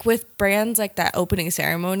 But like with brands like that Opening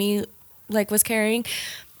Ceremony like was carrying,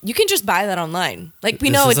 you can just buy that online. Like we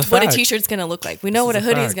This know is a what a fact. t-shirt's going to look like. We know what a is a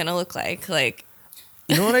hoodie is fact. going to look like. Like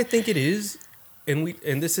You know what I think it is, and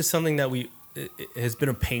this is something that it has been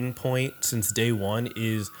a pain point since day one,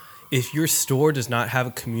 is if your store does not have a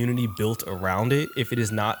community built around it, if it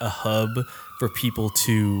is not a hub for people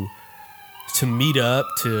to meet up,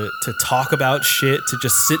 to talk about shit, to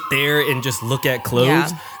just sit there and just look at clothes,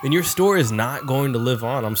 Yeah. then your store is not going to live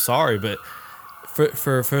on. I'm sorry, but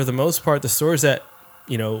for the most part, the stores that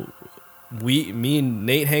me and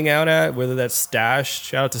Nate hang out at, whether that's Stash,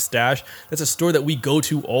 shout out to Stash, that's a store that we go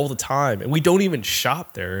to all the time, and we don't even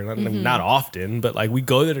shop there, not often, but like we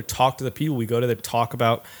go there to talk to the people, we go there to talk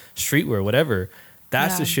about streetwear, whatever.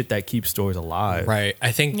 That's the Yeah. shit that keeps stores alive. Right.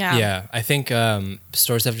 I think, Yeah. I think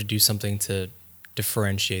stores have to do something to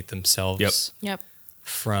differentiate themselves yep.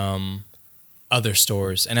 from other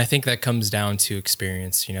stores. And I think that comes down to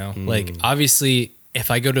experience, Like, obviously, if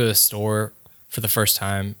I go to a store for the first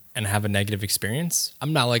time and have a negative experience,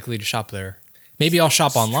 I'm not likely to shop there. Maybe I'll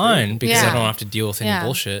shop online because I Yeah. don't have to deal with any Yeah.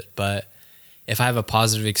 bullshit. But if I have a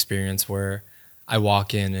positive experience where I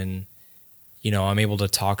walk in and, I'm able to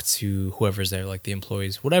talk to whoever's there, like the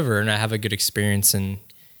employees, whatever, and I have a good experience and,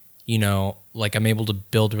 like I'm able to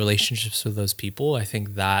build relationships with those people, I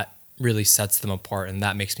think that really sets them apart and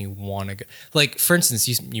that makes me want to go. Like, for instance,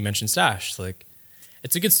 you mentioned Stash. Like,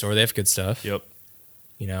 it's a good store. They have good stuff. Yep.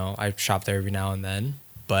 I shop there every now and then,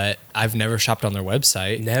 but I've never shopped on their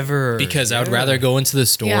website. Never. Because I would Yeah. rather go into the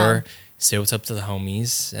store, Yeah. say what's up to the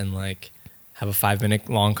homies, and like have a 5-minute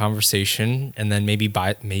long conversation, and then maybe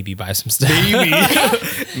buy some stuff.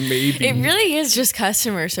 Maybe. It really is just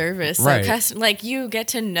customer service. So Right. like you get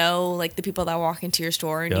to know like the people that walk into your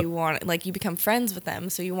store and Yep. you want like you become friends with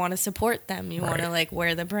them. So you want to support them. You want to Right. like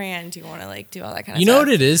wear the brand. You want to like do all that kind of You stuff. know what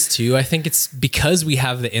it is too? I think it's because we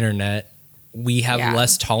have the internet, we have Yeah.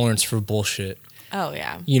 less tolerance for bullshit. Oh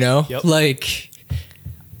yeah. Yep. Like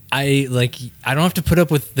I don't have to put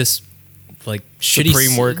up with this like shitty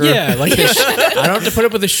Supreme worker? Yeah, like I don't have to put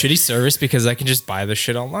up with a shitty service because I can just buy the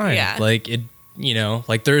shit online. Yeah. Like it,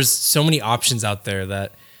 like there's so many options out there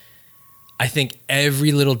that I think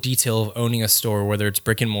every little detail of owning a store, whether it's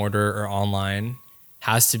brick and mortar or online,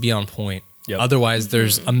 has to be on point. Yep. Otherwise,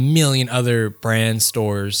 there's a million other brand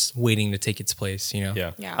stores waiting to take its place.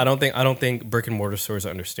 Yeah. Yeah. I don't think brick and mortar stores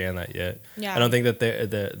understand that yet. Yeah. I don't think that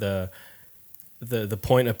the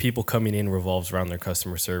point of people coming in revolves around their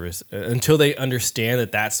customer service. Until they understand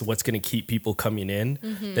that that's what's going to keep people coming in,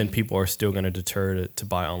 then people are still going to deter to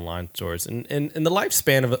buy online stores. And the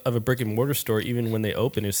lifespan of a brick and mortar store, even when they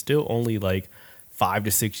open, is still only like 5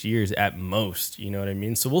 to 6 years at most. You know what I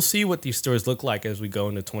mean? So we'll see what these stores look like as we go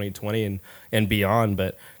into 2020 and beyond.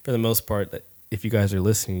 But for the most part, if you guys are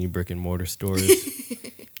listening, you brick and mortar stores,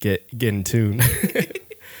 get in tune.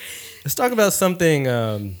 Let's talk about something.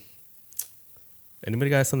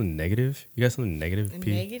 Anybody got something negative? You got something negative,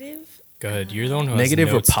 P? Negative. Good. You're the one who has Negative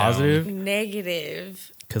or notes down. positive?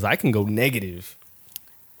 Negative. Because I can go negative.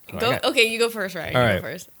 Go. Okay, you go first, right? All You right. go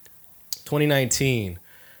first. 2019.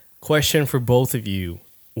 Question for both of you.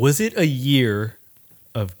 Was it a year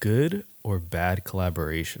of good or bad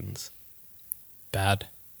collaborations? Bad.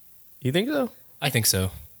 You think so? I think so. I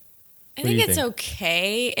What do think you it's think?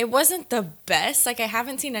 okay. It wasn't the best. Like I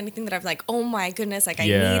haven't seen anything that I've like, oh my goodness, like I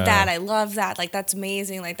Yeah. need that. I love that. Like that's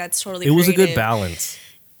amazing. Like that's totally. It was a good creative. balance.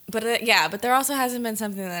 But but there also hasn't been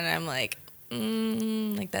something that I'm like,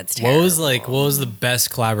 like that's What terrible. was the best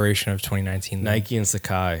collaboration of 2019? then? Nike and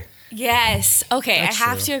Sakai. Yes. Okay, That's I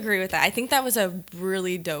have true. to agree with that. I think that was a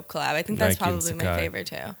really dope collab. I think that's Nike and probably my Sakai. favorite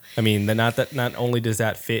too. I mean, not only does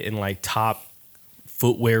that fit in like top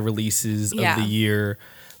footwear releases Yeah. of the year,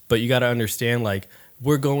 but you got to understand like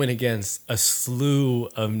we're going against a slew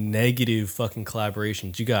of negative fucking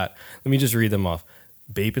collaborations. You got, let me just read them off.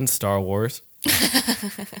 Bape and Star Wars.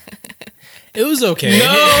 It was okay.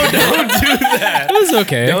 No, don't do that. It was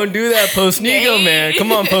okay. Don't do that, Post Nego, Nate. man.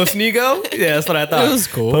 Come on, Post Nego. Yeah, that's what I thought. It was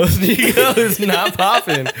cool. Post Nego is not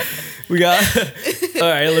popping. We got. All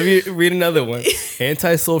right, let me read another one.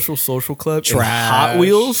 Antisocial Social Club. and Trash. Hot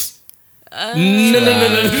Wheels.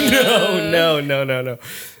 No.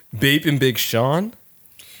 Bape and Big Sean.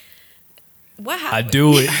 What I happened?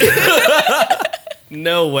 do it.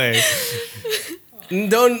 No way.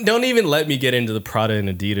 Don't even let me get into the Prada and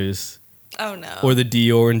Adidas Oh no. or the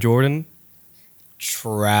Dior and Jordan.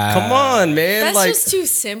 Trash. Come on, man. that's like just too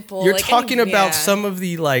simple. you're Like, talking and- about yeah. some of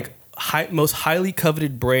the like most highly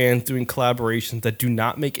coveted brands doing collaborations that do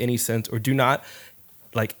not make any sense or do not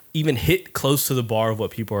like even hit close to the bar of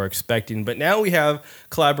what people are expecting. But now we have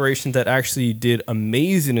collaborations that actually did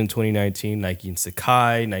amazing in 2019. Nike and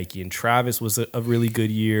Sakai, Nike and Travis was a really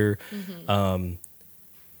good year. Mm-hmm.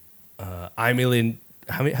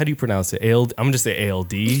 How do you pronounce it? I'm gonna just say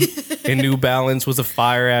ALD. And New Balance was a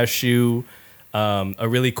fire ass shoe. A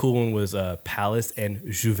really cool one was Palace and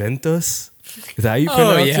Juventus. Is that how you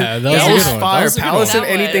pronounce yeah, it? that was a was good one. fire. That was a good Palace one.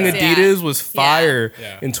 and anything That was, Adidas yeah. was fire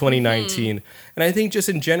Yeah. in 2019. And I think just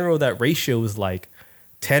in general that ratio was like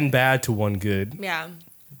 10 bad to 1 good. Yeah.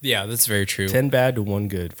 Yeah, that's very true. 10 bad to 1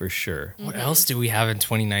 good for sure. What else do we have in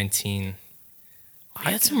 2019?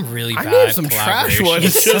 We had some really I bad named some trash collaborations.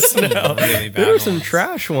 ones just Some now. really bad There were some ones.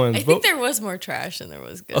 trash ones. I but- think there was more trash than there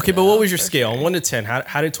was good. okay, but what though, was your for scale? sure. On 1 to 10,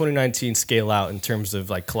 how did 2019 scale out in terms of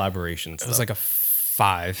like collaborations? It was like a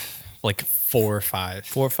 5, like 4 or 5.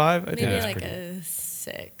 4 or 5? I think Maybe that's like pretty- a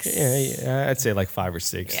 6. Yeah, I'd say like 5 or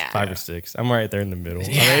 6. Yeah. 5 or 6. I'm right there in the middle. I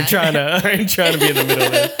Yeah. ain't trying to be in the middle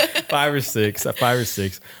there. 5 or 6. 5 or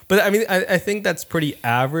 6. But I mean, I think that's pretty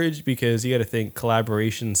average because you got to think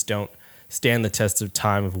collaborations don't stand the test of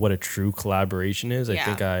time of what a true collaboration is. I Yeah.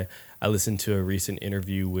 think I listened to a recent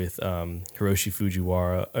interview with Hiroshi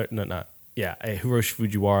Fujiwara. Hiroshi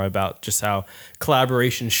Fujiwara about just how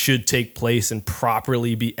collaboration should take place and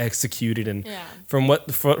properly be executed. And from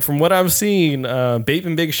what I'm seeing, Bape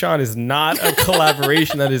and Big Sean is not a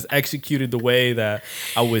collaboration that is executed the way that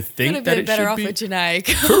I would think that it better should off be. with Janai.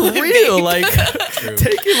 For real, like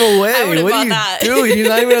take him away. would've What are bought you that. doing? He's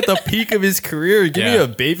not even at the peak of his career. Give me Yeah. a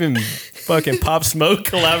Bape and fucking Pop Smoke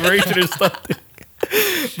collaboration or something.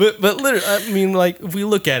 But literally, I mean, like if we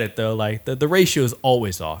look at it though, like the ratio is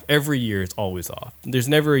always off. Every year it's always off. There's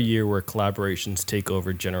never a year where collaborations take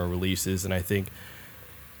over general releases, and I think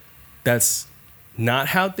that's not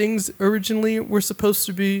how things originally were supposed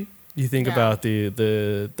to be. You think Yeah. about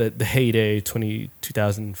the heyday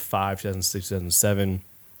 2005, 2006, 2007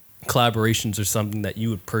 collaborations are something that you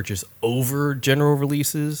would purchase over general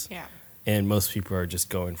releases. Yeah. And most people are just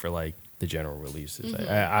going for like the general releases.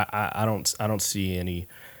 I don't see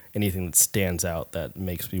anything that stands out that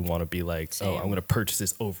makes me want to be like, Same. oh, I'm gonna purchase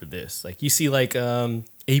this over this. Like you see like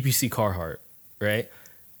ABC Carhartt, right?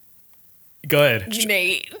 Go ahead.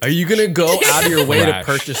 Nate. Are you gonna go out of your way to Rash.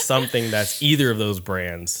 purchase something that's either of those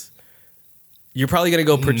brands? You're probably gonna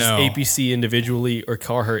go purchase No. APC individually or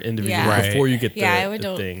Carhartt individually Right. before you get the, Yeah, I would the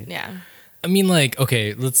don't. thing. Yeah. I mean, like,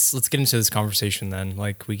 okay, let's get into this conversation then.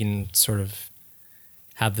 Like, we can sort of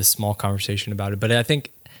have this small conversation about it. But I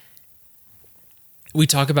think we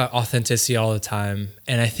talk about authenticity all the time,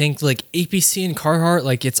 and I think like APC and Carhartt,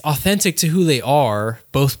 like it's authentic to who they are,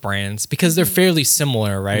 both brands, because they're fairly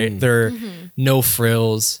similar, right? They're no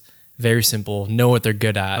frills, very simple, know what they're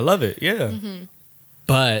good at. I love it. Yeah.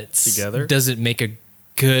 But Together? does it make a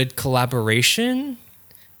good collaboration?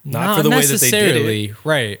 Not for the way that they did it. necessarily,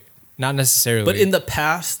 right? Not necessarily. But in the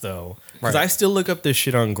past, though, because Right. I still look up this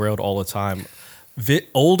shit on Grailed all the time.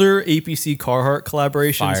 Older APC Carhartt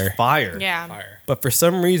collaborations, fire. Yeah. Fire. But for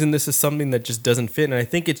some reason, this is something that just doesn't fit, and I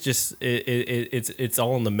think it's just it's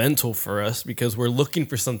all in the mental for us because we're looking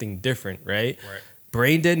for something different, right? Right.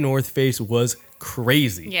 Brain Dead North Face was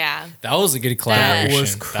crazy. Yeah. That was a good collaboration.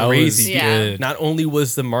 was crazy. Yeah. good. Not only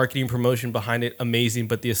was the marketing promotion behind it amazing,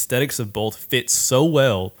 but the aesthetics of both fit so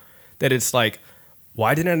well that it's like,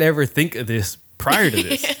 why didn't I ever think of this prior to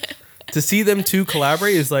this? To see them two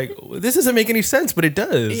collaborate is like, this doesn't make any sense, but it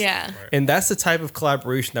does. Yeah. And that's the type of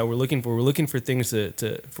collaboration that we're looking for. We're looking for things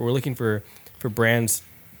we're looking for brands,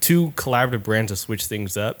 two collaborative brands to switch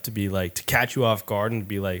things up, to be like, to catch you off guard and to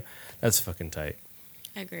be like, that's fucking tight.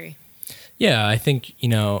 I agree. Yeah, I think,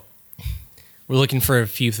 we're looking for a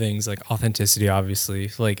few things like authenticity,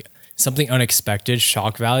 obviously. Like something unexpected,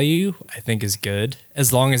 shock value, I think is good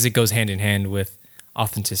as long as it goes hand in hand with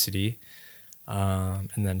authenticity. And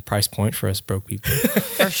then price point for us broke people.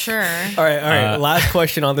 For sure. All right. Last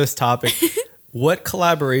question on this topic. What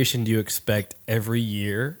collaboration do you expect every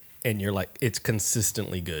year and you're like, it's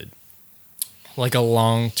consistently good? Like a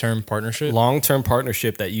long-term partnership. Long-term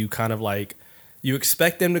partnership that you kind of like, you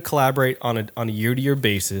expect them to collaborate on a year-to-year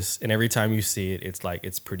basis, and every time you see it, it's like,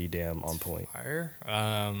 it's pretty damn on point. Fire.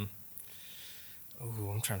 I'm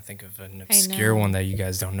trying to think of an obscure know. one that you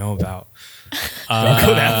guys don't know about.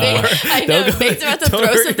 I know. Nate's about to Don't throw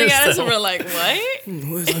hurt something at us, and yourself. we're like, what?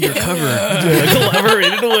 Who's undercover?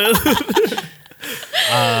 Collaborated with.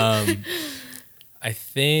 I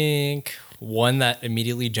think one that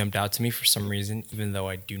immediately jumped out to me for some reason, even though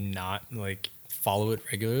I do not like follow it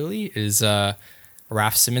regularly, is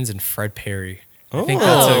Raph Simmons and Fred Perry. I think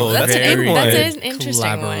Oh, that's a good one. That's an good interesting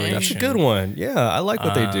one. collaboration. That's a good one. Yeah, I like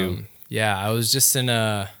what they do. Yeah, I was just in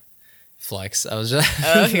a flex. I was just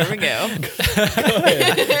Oh, here we go.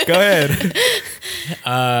 Go ahead.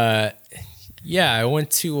 yeah. I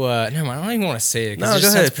went to no, I don't even want to say it. 'Cause No, it go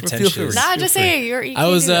just ahead. sounds Feel pretentious. free. Nah, Feel just free. say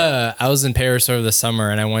it. I was in Paris over the summer,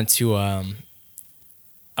 and I went to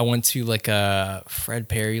like a Fred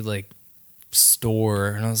Perry like store,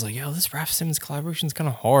 and I was like, yo, this Raph Simmons collaboration is kind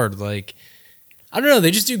of hard. Like, I don't know,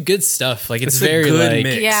 they just do good stuff. Like it's a very good like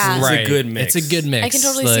mix. Yeah. It's right. a good mix. It's a good mix. I can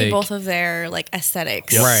totally see Like, both of their like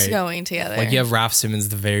aesthetics Right. going together. Like you have Raph Simmons,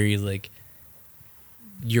 the very like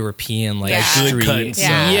European like Yeah. street, Good cut and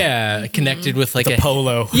yeah, connected with like The a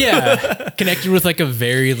polo. yeah, connected with like a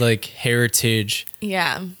very like heritage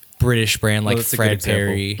yeah. British brand like that's a good Fred example.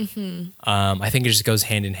 Perry. Mm-hmm. I think it just goes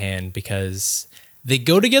hand in hand because they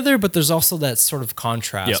go together, but there's also that sort of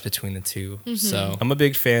contrast Yep. between the two. Mm-hmm. So I'm a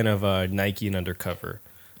big fan of Nike and Undercover.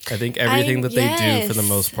 I think everything that they do for the yes.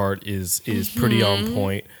 most part is pretty on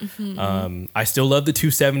point. I still love the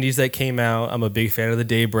 270s that came out. I'm a big fan of the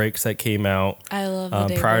Daybreaks that came out. I love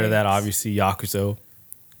the Prior to that, Daybreaks. obviously Yakuzo.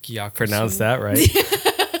 Gyakuzo. Pronounce that right.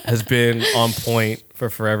 has been on point for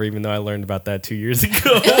forever, even though I learned about that 2 years ago.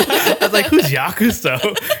 I was like, who's Yakuso?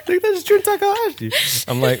 Like, that's Jun Takahashi.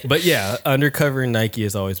 I'm like, but yeah, undercover Nike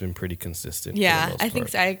has always been pretty consistent. for the Yeah, most I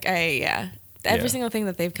think part. so. Yeah. Every Yeah. single thing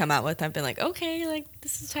that they've come out with, I've been like, okay, like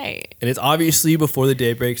this is tight. And it's obviously before the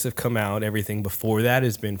Daybreaks have come out, everything before that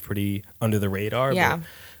has been pretty under the radar. Yeah. But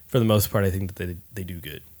for the most part, I think that they do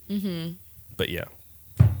good. Mm-hmm. But yeah.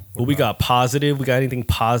 Well, we got positive. We got anything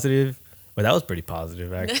positive? Well, that was pretty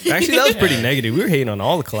positive, actually. Actually, that was pretty negative. We were hating on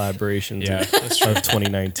all the collaborations Yeah, of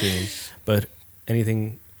 2019. But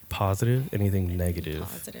anything positive? Anything negative?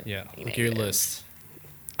 Positive. Yeah. Look at your list.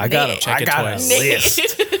 I got Nick. Check I it got twice. a list.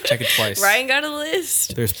 Check it twice. Ryan got a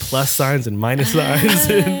list. There's plus signs and minus signs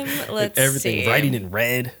and Let's everything. see. Writing in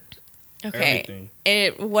red. Okay. Everything.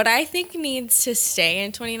 What I think needs to stay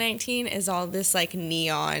in 2019 is all this like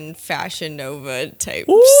neon Fashion Nova type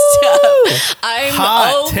Woo! stuff. I'm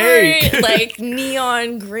Hot over take. it. Like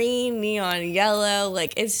neon green, neon yellow.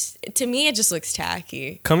 Like it's to me, it just looks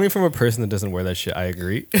tacky. Coming from a person that doesn't wear that shit, I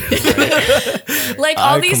agree. Like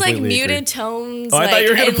I all these like completely muted agree. tones. Oh, I thought you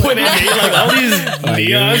were gonna and, point at me like all these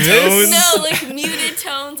neon tones. No, like muted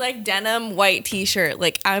tones, like denim, white t-shirt.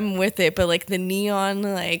 Like I'm with it, but like the neon,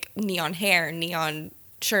 like neon hair, neon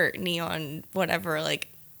shirt, neon whatever. Like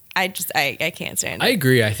I can't stand it. I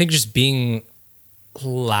agree. I think just being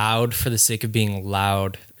loud for the sake of being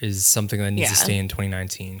loud is something that needs to Yeah. stay in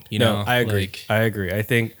 2019. You know, No, I agree. Like, I agree. I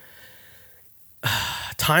think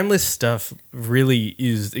timeless stuff really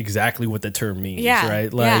is exactly what the term means, Yeah,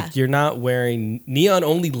 right? Like yeah. you're not wearing neon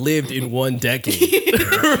only lived in one decade,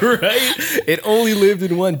 right? It only lived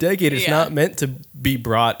in one decade. It's Yeah. not meant to be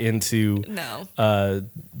brought into No.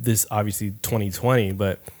 this obviously 2020,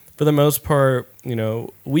 but for the most part, you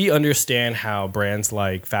know, we understand how brands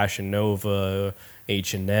like Fashion Nova,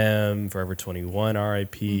 H&M, Forever 21,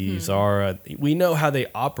 RIP, Zara, we know how they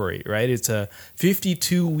operate, right? It's a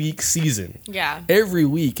 52-week season. Yeah. Every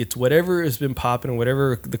week, it's whatever has been popping,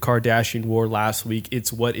 whatever the Kardashian wore last week,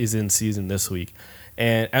 it's what is in season this week.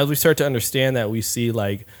 And as we start to understand that, we see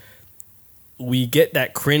like, we get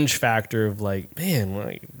that cringe factor of like, man,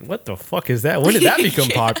 like, what the fuck is that? When did that become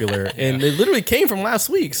popular? And it literally came from last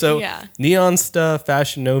week. So Yeah. Neon stuff,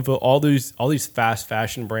 Fashion Nova, all these fast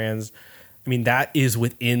fashion brands. I mean, that is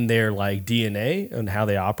within their like DNA and how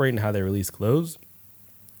they operate and how they release clothes.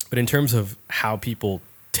 But in terms of how people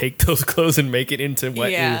take those clothes and make it into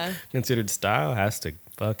what Yeah. is considered style, has to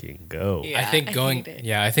fucking go. Yeah. I think I going, hate it.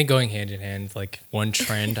 yeah, I think going hand in hand, like one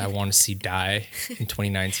trend I want to see die in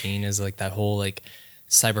 2019 is like that whole like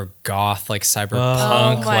cyber goth, like cyberpunk,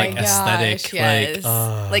 Oh my like gosh, aesthetic, yes.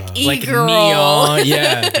 like like e-girl. neon.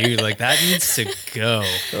 Yeah, dude, like that needs to go.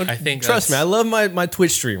 I think Trust me, I that's- love my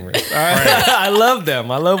Twitch streamers. All right? I love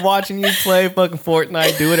them. I love watching you play fucking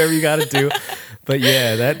Fortnite, do whatever you got to do. But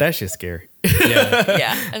yeah, that shit's scary. yeah.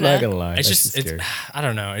 Yeah. I'm not gonna lie. It's that just, shit's scary. I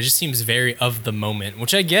don't know. It just seems very of the moment,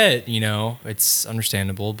 which I get, you know, it's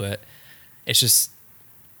understandable, but it's just,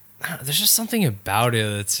 there's just something about it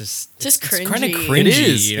that's just Just it's kind of cringy. cringy. It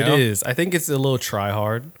is. You know? It is. I think it's a little try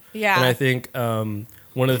hard. Yeah. And I think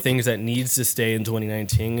one of the things that needs to stay in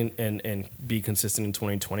 2019 and be consistent in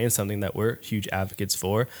 2020 and something that we're huge advocates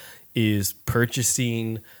for is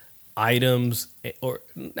purchasing items, or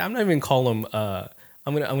I'm not even call them.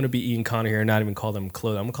 I'm gonna be Ian Connor here and not even call them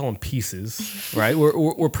clothes. I'm gonna call them pieces, right?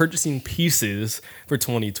 We're purchasing pieces for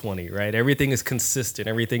 2020, right? Everything is consistent.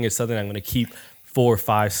 Everything is something I'm gonna keep 4,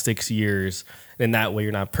 5, 6 years, and that way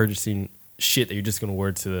you're not purchasing shit that you're just gonna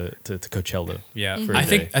wear to Coachella. Yeah, for a I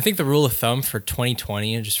day. think the rule of thumb for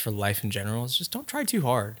 2020 and just for life in general is just don't try too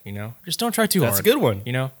hard. You know, just don't try too hard. That's a good one.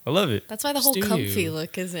 You know, I love it. That's why the whole Just do comfy you.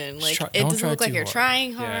 look is in. Like try- it don't doesn't try look like too you're hard.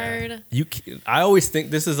 trying Yeah. hard. I always think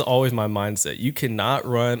this is always my mindset. You cannot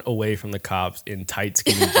run away from the cops in tight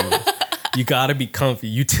skinny jeans. You gotta be comfy.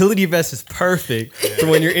 Utility vest is perfect for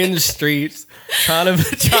when you're in the streets trying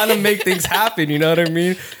to make things happen. You know what I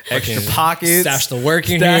mean? Extra Fucking pockets. stash the work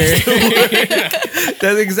in stash here. the work.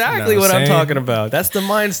 That's exactly Know what what I'm I'm saying? talking about. That's the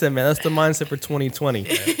mindset, man. That's the mindset for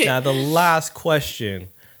 2020. Now, the last question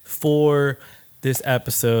for this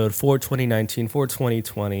episode for 2019, for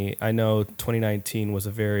 2020. I know 2019 was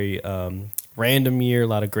a very random year. A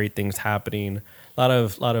lot of great things happening. A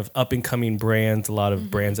lot of up and coming brands. A lot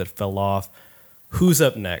of brands that fell off. Who's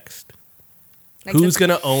up next? Like Who's the-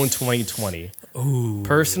 gonna own 2020? Ooh.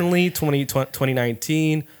 Personally,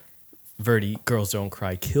 2019, Verdi, Girls Don't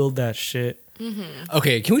Cry killed that shit.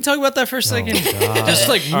 Okay, can we talk about that for a second? Just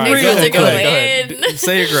like All right, real go ahead, quick. go ahead, go ahead.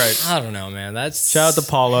 Say it right. I don't know, man. That's Shout out to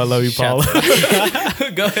Paula. I love you, Paula.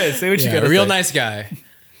 Go ahead. Say what you yeah, got. a real nice guy.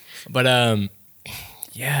 But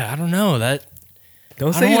yeah, I don't know that.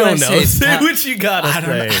 Don't I say you wanna don't know. say Say top- what you gotta I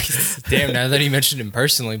don't say. know. Damn, now that he mentioned him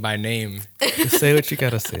personally by name, Just say what you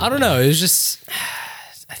gotta say. I don't know. It was just,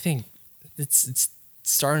 I think it's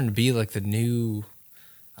starting to be like the new.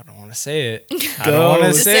 I don't want to say it. I Go. don't want to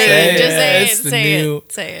Just say say it. it. Just say it. It's the Say new.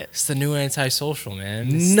 it. Say it. It's the new antisocial, man.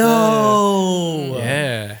 It's No.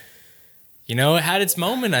 yeah. You know, it had its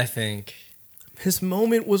moment. I think His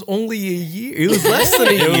moment was only a year. It was less than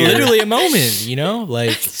a it was year. literally a moment. You know, like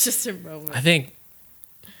It's just a moment. I think.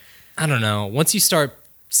 I don't know. Once you start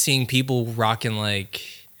seeing people rocking like,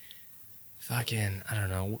 fucking, I don't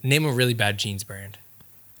know. Name a really bad jeans brand.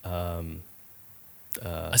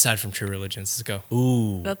 Aside from True Religions, let's go.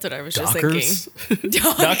 Ooh. That's what I was just Dockers? thinking.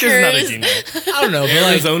 Dockers not a jean brand. I don't know, but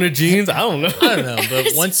like, Arizona jeans? I don't know. I don't know. But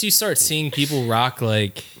once you start seeing people rock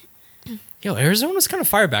like, yo, Arizona was kind of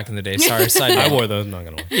fire back in the day. Sorry, side I note. wore those, not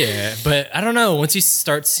gonna lie. Yeah, but I don't know. Once you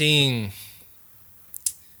start seeing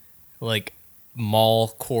like mall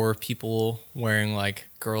core people wearing like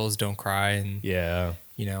 "Girls Don't Cry" and Yeah.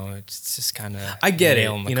 you know, it's just kind of I get it.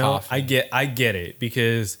 You know, I get it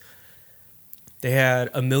because they had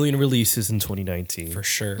a million releases in 2019. for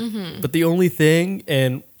sure. But the only thing,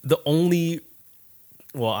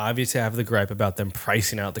 well, obviously I have the gripe about them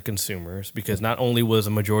pricing out the consumers because not only was a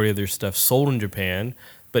majority of their stuff sold in Japan,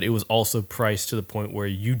 but it was also priced to the point where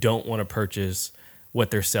you don't want to purchase what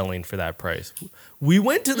they're selling for that price. We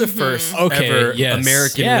went to the first ever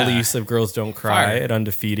American release of Girls Don't Cry Fire. at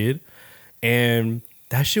Undefeated, and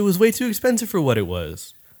that shit was way too expensive for what it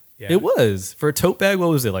was. Yeah. It was. For a tote bag, what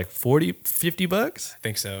was it, like 40, 50 bucks? I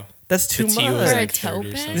think so. That's too The much. tea was For a like tote 30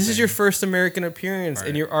 or bag? something. This is your first American appearance, and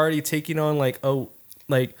Right. you're already taking on like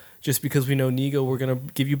just because we know Nigo, we're gonna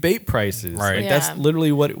give you bait prices. Right. Like, that's Yeah.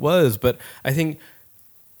 literally what it was. But I think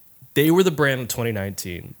they were the brand in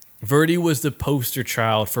 2019. Verdi was the poster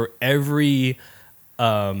child for every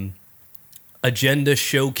agenda,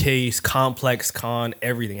 showcase, complex con,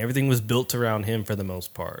 everything. Everything was built around him for the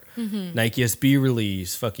most part. Nike SB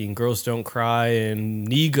release, fucking Girls Don't Cry, and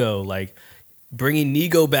Nigo, like bringing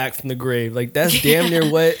Nigo back from the grave. Like that's damn near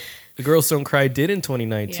what the Girls Don't Cry did in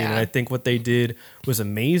 2019. And Yeah. I think what they did was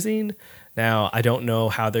amazing. Now, I don't know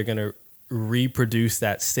how they're going to reproduce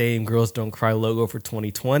that same Girls Don't Cry logo for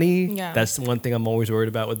 2020. Yeah. That's the one thing I'm always worried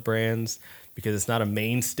about with brands because it's not a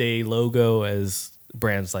mainstay logo as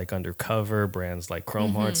brands like Undercover, brands like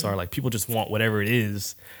Chrome Hearts are. Like people just want whatever it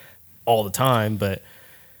is all the time. But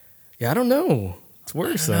yeah, I don't know. It's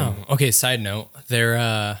worrisome. Okay, side note,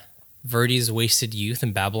 their Verdi's Wasted Youth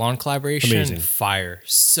and Babylon collaboration, Amazing. fire.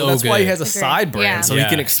 So Well, that's good. why he has a Agreed. side brand, Yeah. so he Yeah.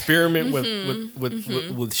 can experiment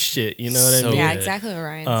with shit. You know what I So mean? Yeah, good. exactly what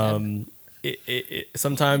Ryan said.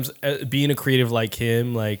 Sometimes being a creative like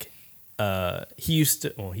him, like he used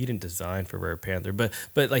to. Well, he didn't design for Rare Panther, but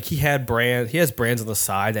like he has brands on the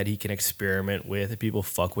side that he can experiment with. If people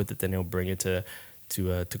fuck with it, then he'll bring it to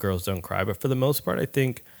Girls Don't Cry. But for the most part, I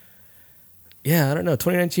think, yeah, I don't know.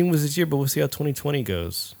 2019 was his year, but we'll see how 2020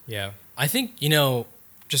 goes. Yeah. I think, you know,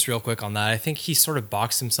 just real quick on that, I think he sort of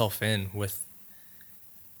boxed himself in with,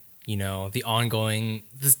 you know, the ongoing,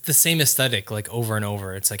 the same aesthetic like over and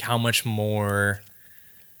over. It's like how much more,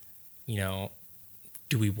 you know,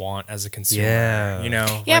 do we want as a consumer? Yeah. You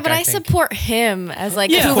know? Yeah, Like, but I think- support him as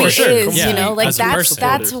like Yeah, who for he sure. is. Yeah. You know, like As a person.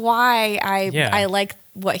 that's why Yeah. I like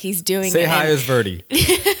what he's doing. Say hi and- as Verdi.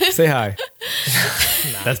 Say hi.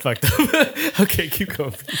 That's fucked up. Okay, keep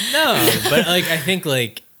going. No, but like I think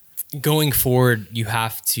like going forward, you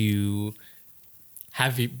have to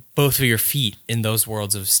have both of your feet in those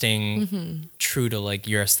worlds of staying true to like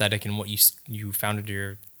your aesthetic and what you founded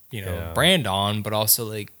your Yeah. brand on, but also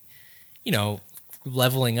like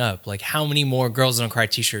leveling up. Like how many more Girls Don't Cry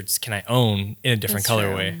T-shirts can I own in a different That's true.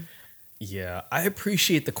 colorway? Yeah, I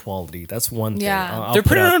appreciate the quality. That's one thing. Yeah. I'll They're put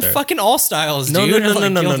putting out on there. fucking all styles, No, dude. no, no,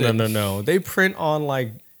 Like, no, no, no, gilded. no, no. They print on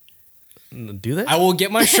like. Do they? I will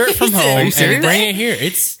get my shirt from Are home you and serious? bring it here.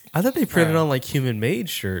 It's I thought they printed Bro. on like human made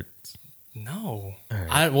shirts. no. right.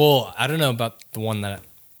 I don't know about the one that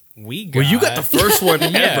we got. Well, you got the first one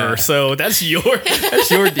Yeah. ever, so that's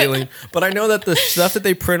your dealing. But I know that the stuff that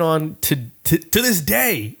they print on to this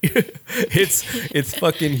day, it's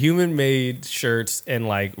fucking human made shirts and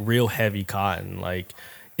like real heavy cotton. Like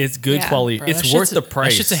it's good Yeah. quality. Bro, it's that worth shit's the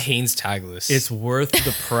price. That shit's a Hanes tagless. It's worth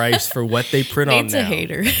the price for what they print on Nate's now. a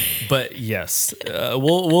hater. But yes,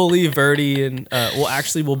 we'll leave Verdi and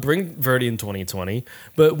we'll bring Verdi in 2020.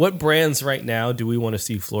 But what brands right now do we want to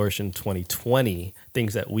see flourish in 2020?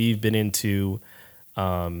 Things that we've been into.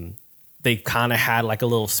 They kind of had like a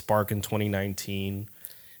little spark in 2019.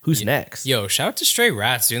 Who's next? Yo, shout out to Stray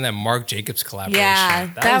Rats doing that Marc Jacobs collaboration. Yeah,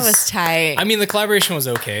 that was tight. I mean, the collaboration was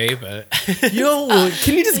okay, but Yo,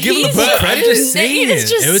 can you just give him the He's- full I'm credit? just saying He's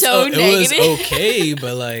just it was so it was negative. okay,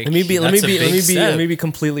 but like Let me be that's a big step.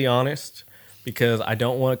 completely honest, because I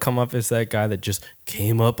don't want to come up as that guy that just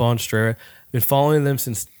came up on Stray. I've been following them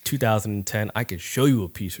since 2010. I could show you a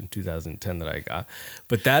piece from 2010 that I got,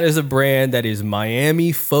 but that is a brand that is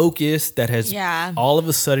Miami focused, that has Yeah. all of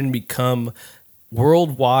a sudden become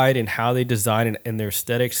worldwide in how they design and their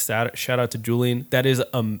aesthetics. Shout out to Julian. That is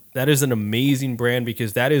an amazing brand,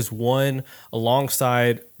 because that is one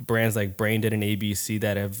alongside brands like Braindead and ABC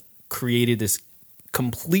that have created this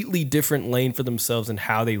completely different lane for themselves in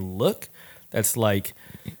how they look. That's like,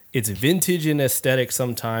 it's vintage in aesthetic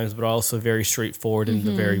sometimes, but also very straightforward in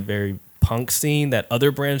the very, very punk scene that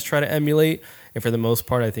other brands try to emulate. And for the most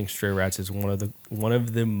part, I think Stray Rats is one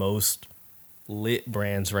of the most lit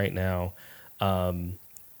brands right now.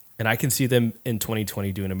 And I can see them in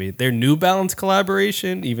 2020 doing amazing. Their New Balance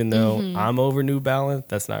collaboration, even though I'm over New Balance,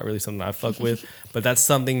 that's not really something I fuck with, but that's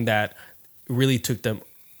something that really took them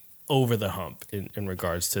over the hump in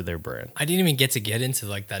regards to their brand. I didn't even get into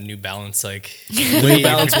like that New Balance New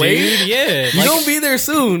Balance wave? dude. Yeah, You're gonna be there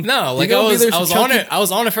soon. no, like You're I gonna be was there on chunky- it. I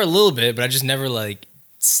was on it for a little bit, but I just never like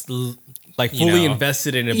like you fully know.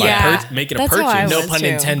 invested in it Yeah, by making a that's how I purchase. was. no pun too.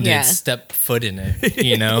 intended, Yeah. step foot in it.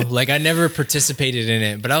 You know, like I never participated in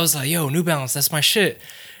it, but I was like, yo, New Balance, that's my shit.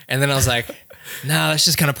 And then I was like, nah, that's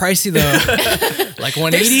just kind of pricey though. Like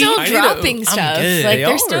 180. They're still I need dropping I'm stuff. good. Like They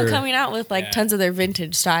they're still are. coming out with like Yeah. tons of their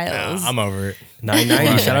vintage styles. I'm over it.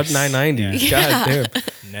 990. Shout out to 990. God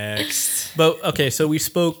damn. Next. But okay, so we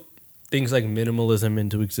spoke things like minimalism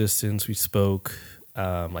into existence. We spoke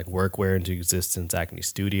like workwear into existence. Acne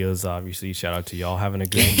Studios, obviously. Shout out to y'all having a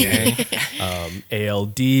good gang.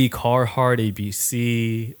 ALD, Carhartt,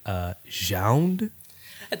 ABC, Jound.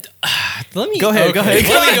 Let me Go ahead. Let me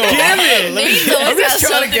go. Damn it. Maybe I'm just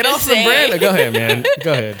trying to get off the brand. Go ahead, man.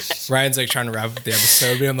 Go ahead. Ryan's like trying to wrap up the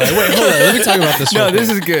episode, but I'm like, wait, hold on. Let me talk about this. No, real this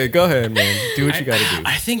quick. is good. Go ahead, man. Do what you got to do.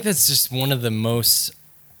 I think that's just one of the most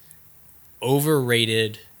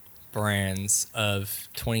overrated brands of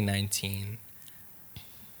 2019.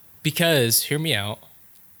 Because, hear me out.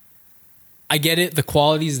 I get it. The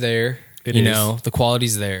quality's there. It you is. know, the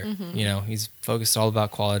quality's there. You know, he's focused all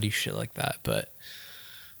about quality, shit like that. But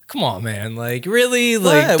come on, man. Like, really?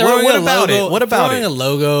 Like, What? What a about logo, it? What about throwing it? a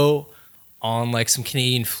logo on like some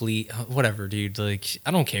Canadian fleet, whatever, dude. Like,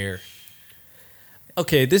 I don't care.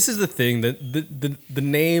 Okay, this is the thing. The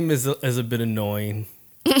name is a bit annoying.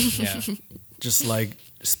 Yeah. Just like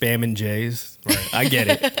spamming J's. I get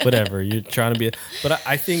it. Whatever. You're trying to be. But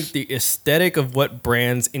I think the aesthetic of what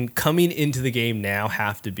brands in coming into the game now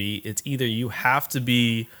have to be, it's either you have to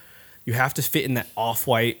fit in that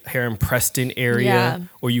off-white Heron Preston area, Yeah.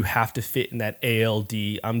 or you have to fit in that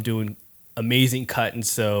ALD. I'm doing amazing cut and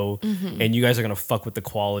sew, and you guys are gonna fuck with the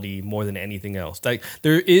quality more than anything else. Like,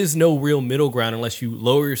 there is no real middle ground unless you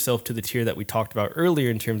lower yourself to the tier that we talked about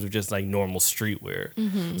earlier in terms of just like normal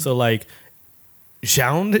streetwear. So like,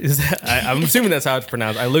 Jound, is that? I'm assuming that's how it's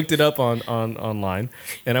pronounced. I looked it up on online,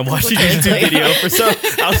 and I watched a YouTube video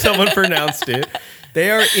for how someone pronounced it. They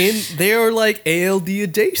are like ALD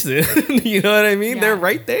adjacent. You know what I mean? Yeah. They're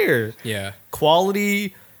right there. Yeah.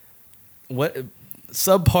 Quality, what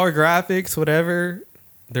subpar graphics, whatever.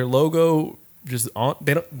 Their logo just on.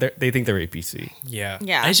 They think they're APC. Yeah.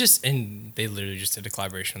 Yeah. And they literally just did a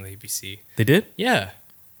collaboration with ABC. They did. Yeah.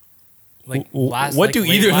 Like What do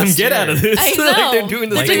either of them get out of this? I know. Like, they're doing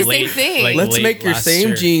the They're same doing the same thing. Let's late make your last same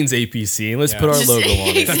year. jeans APC and let's Yeah. put our Just- logo on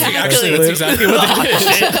it. Exactly. Actually, that's exactly what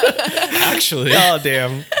they did. Actually. Oh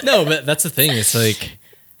damn. No, but that's the thing. It's like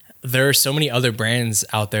there are so many other brands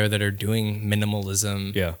out there that are doing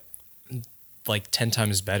minimalism Yeah. like 10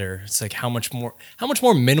 times better. It's like how much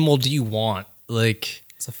more minimal do you want? Like,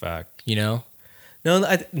 It's a fact. you know? No,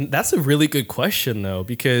 that's a really good question though,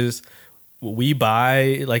 because we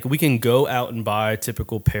buy, like, we can go out and buy a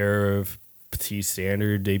typical pair of Petite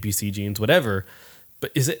Standard APC jeans, whatever.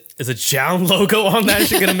 But is a Jound logo on that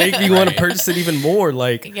shit gonna make me want to purchase it even more?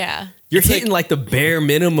 Like, Yeah. you're hitting like the bare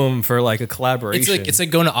minimum for like a collaboration. It's like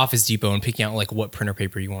going to Office Depot and picking out like what printer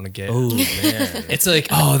paper you want to get. oh man, It's like,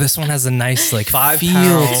 oh, this one has a nice like 5 feel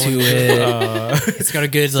pound, to it. It's got a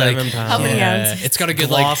good like 7 pound. How many yeah, ounces? it's got a good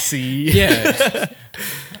glossy. like yeah.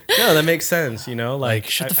 No, that makes sense. You know, Like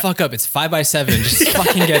shut the fuck up. It's 5x7. Just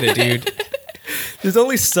fucking get it, dude. there's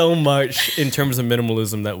only so much in terms of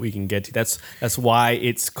minimalism that we can get to. That's why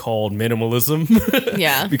it's called minimalism.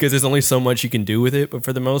 Yeah. Because there's only so much you can do with it. But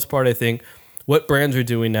for the most part, I think what brands are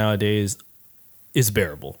doing nowadays is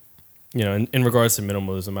bearable. you know, in regards to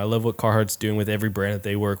minimalism, I love what Carhartt's doing with every brand that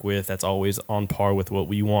they work with. That's always on par with what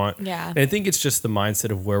we want. Yeah. And I think it's just the mindset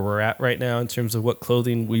of where we're at right now in terms of what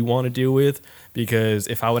clothing we want to deal with. Because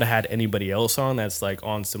if I would have had anybody else on that's like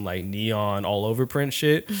on some like neon all over print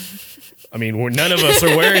shit, I mean, none of us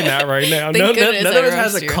are wearing that right now. None of us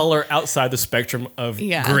has a color outside the spectrum of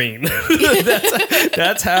green.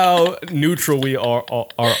 that's how neutral we are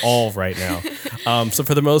all right now. So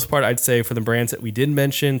for the most part, I'd say for the brands that we did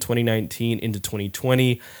mention, 2019 into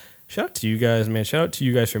 2020, shout out to you guys, man. Shout out to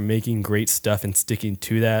you guys for making great stuff and sticking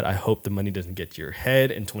to that. I hope the money doesn't get to your head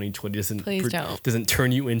and 2020 doesn't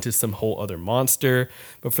turn you into some whole other monster.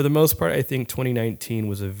 But for the most part, I think 2019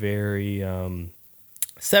 was a very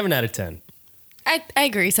 7 out of 10. I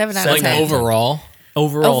agree. 7 out of 10. Like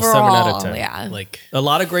Overall, 7 out of 10. Yeah. Like a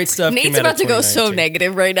lot of great stuff. Nate's about to go so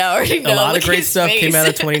negative right now. A lot of great stuff came out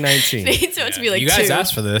of 2019. Nate's about to be like, you guys 2.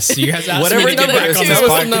 asked for this. You guys asked whatever me to get number. back on Tell this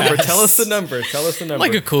us the number. podcast. Tell us the number. Tell us the number.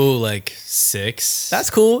 Like a cool 6. That's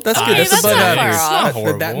cool. That's good. That's That's above not far average. off. Not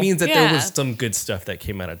horrible. That means that there was some good stuff that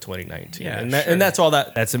came out of 2019. Yeah, and that's all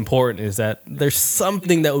that's important is that there's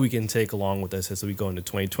something that we can take along with us as we go into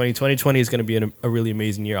 2020. 2020 is going to be a really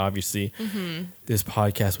amazing year, obviously. Mm-hmm. This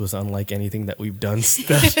podcast was unlike anything that we've done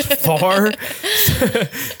thus far.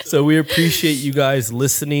 So we appreciate you guys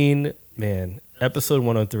listening. Man, episode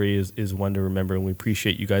 103 is one to remember, and we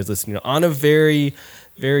appreciate you guys listening on a very,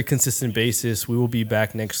 very consistent basis. We will be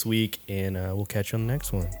back next week, and we'll catch you on the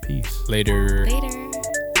next one. Peace. Later. Later.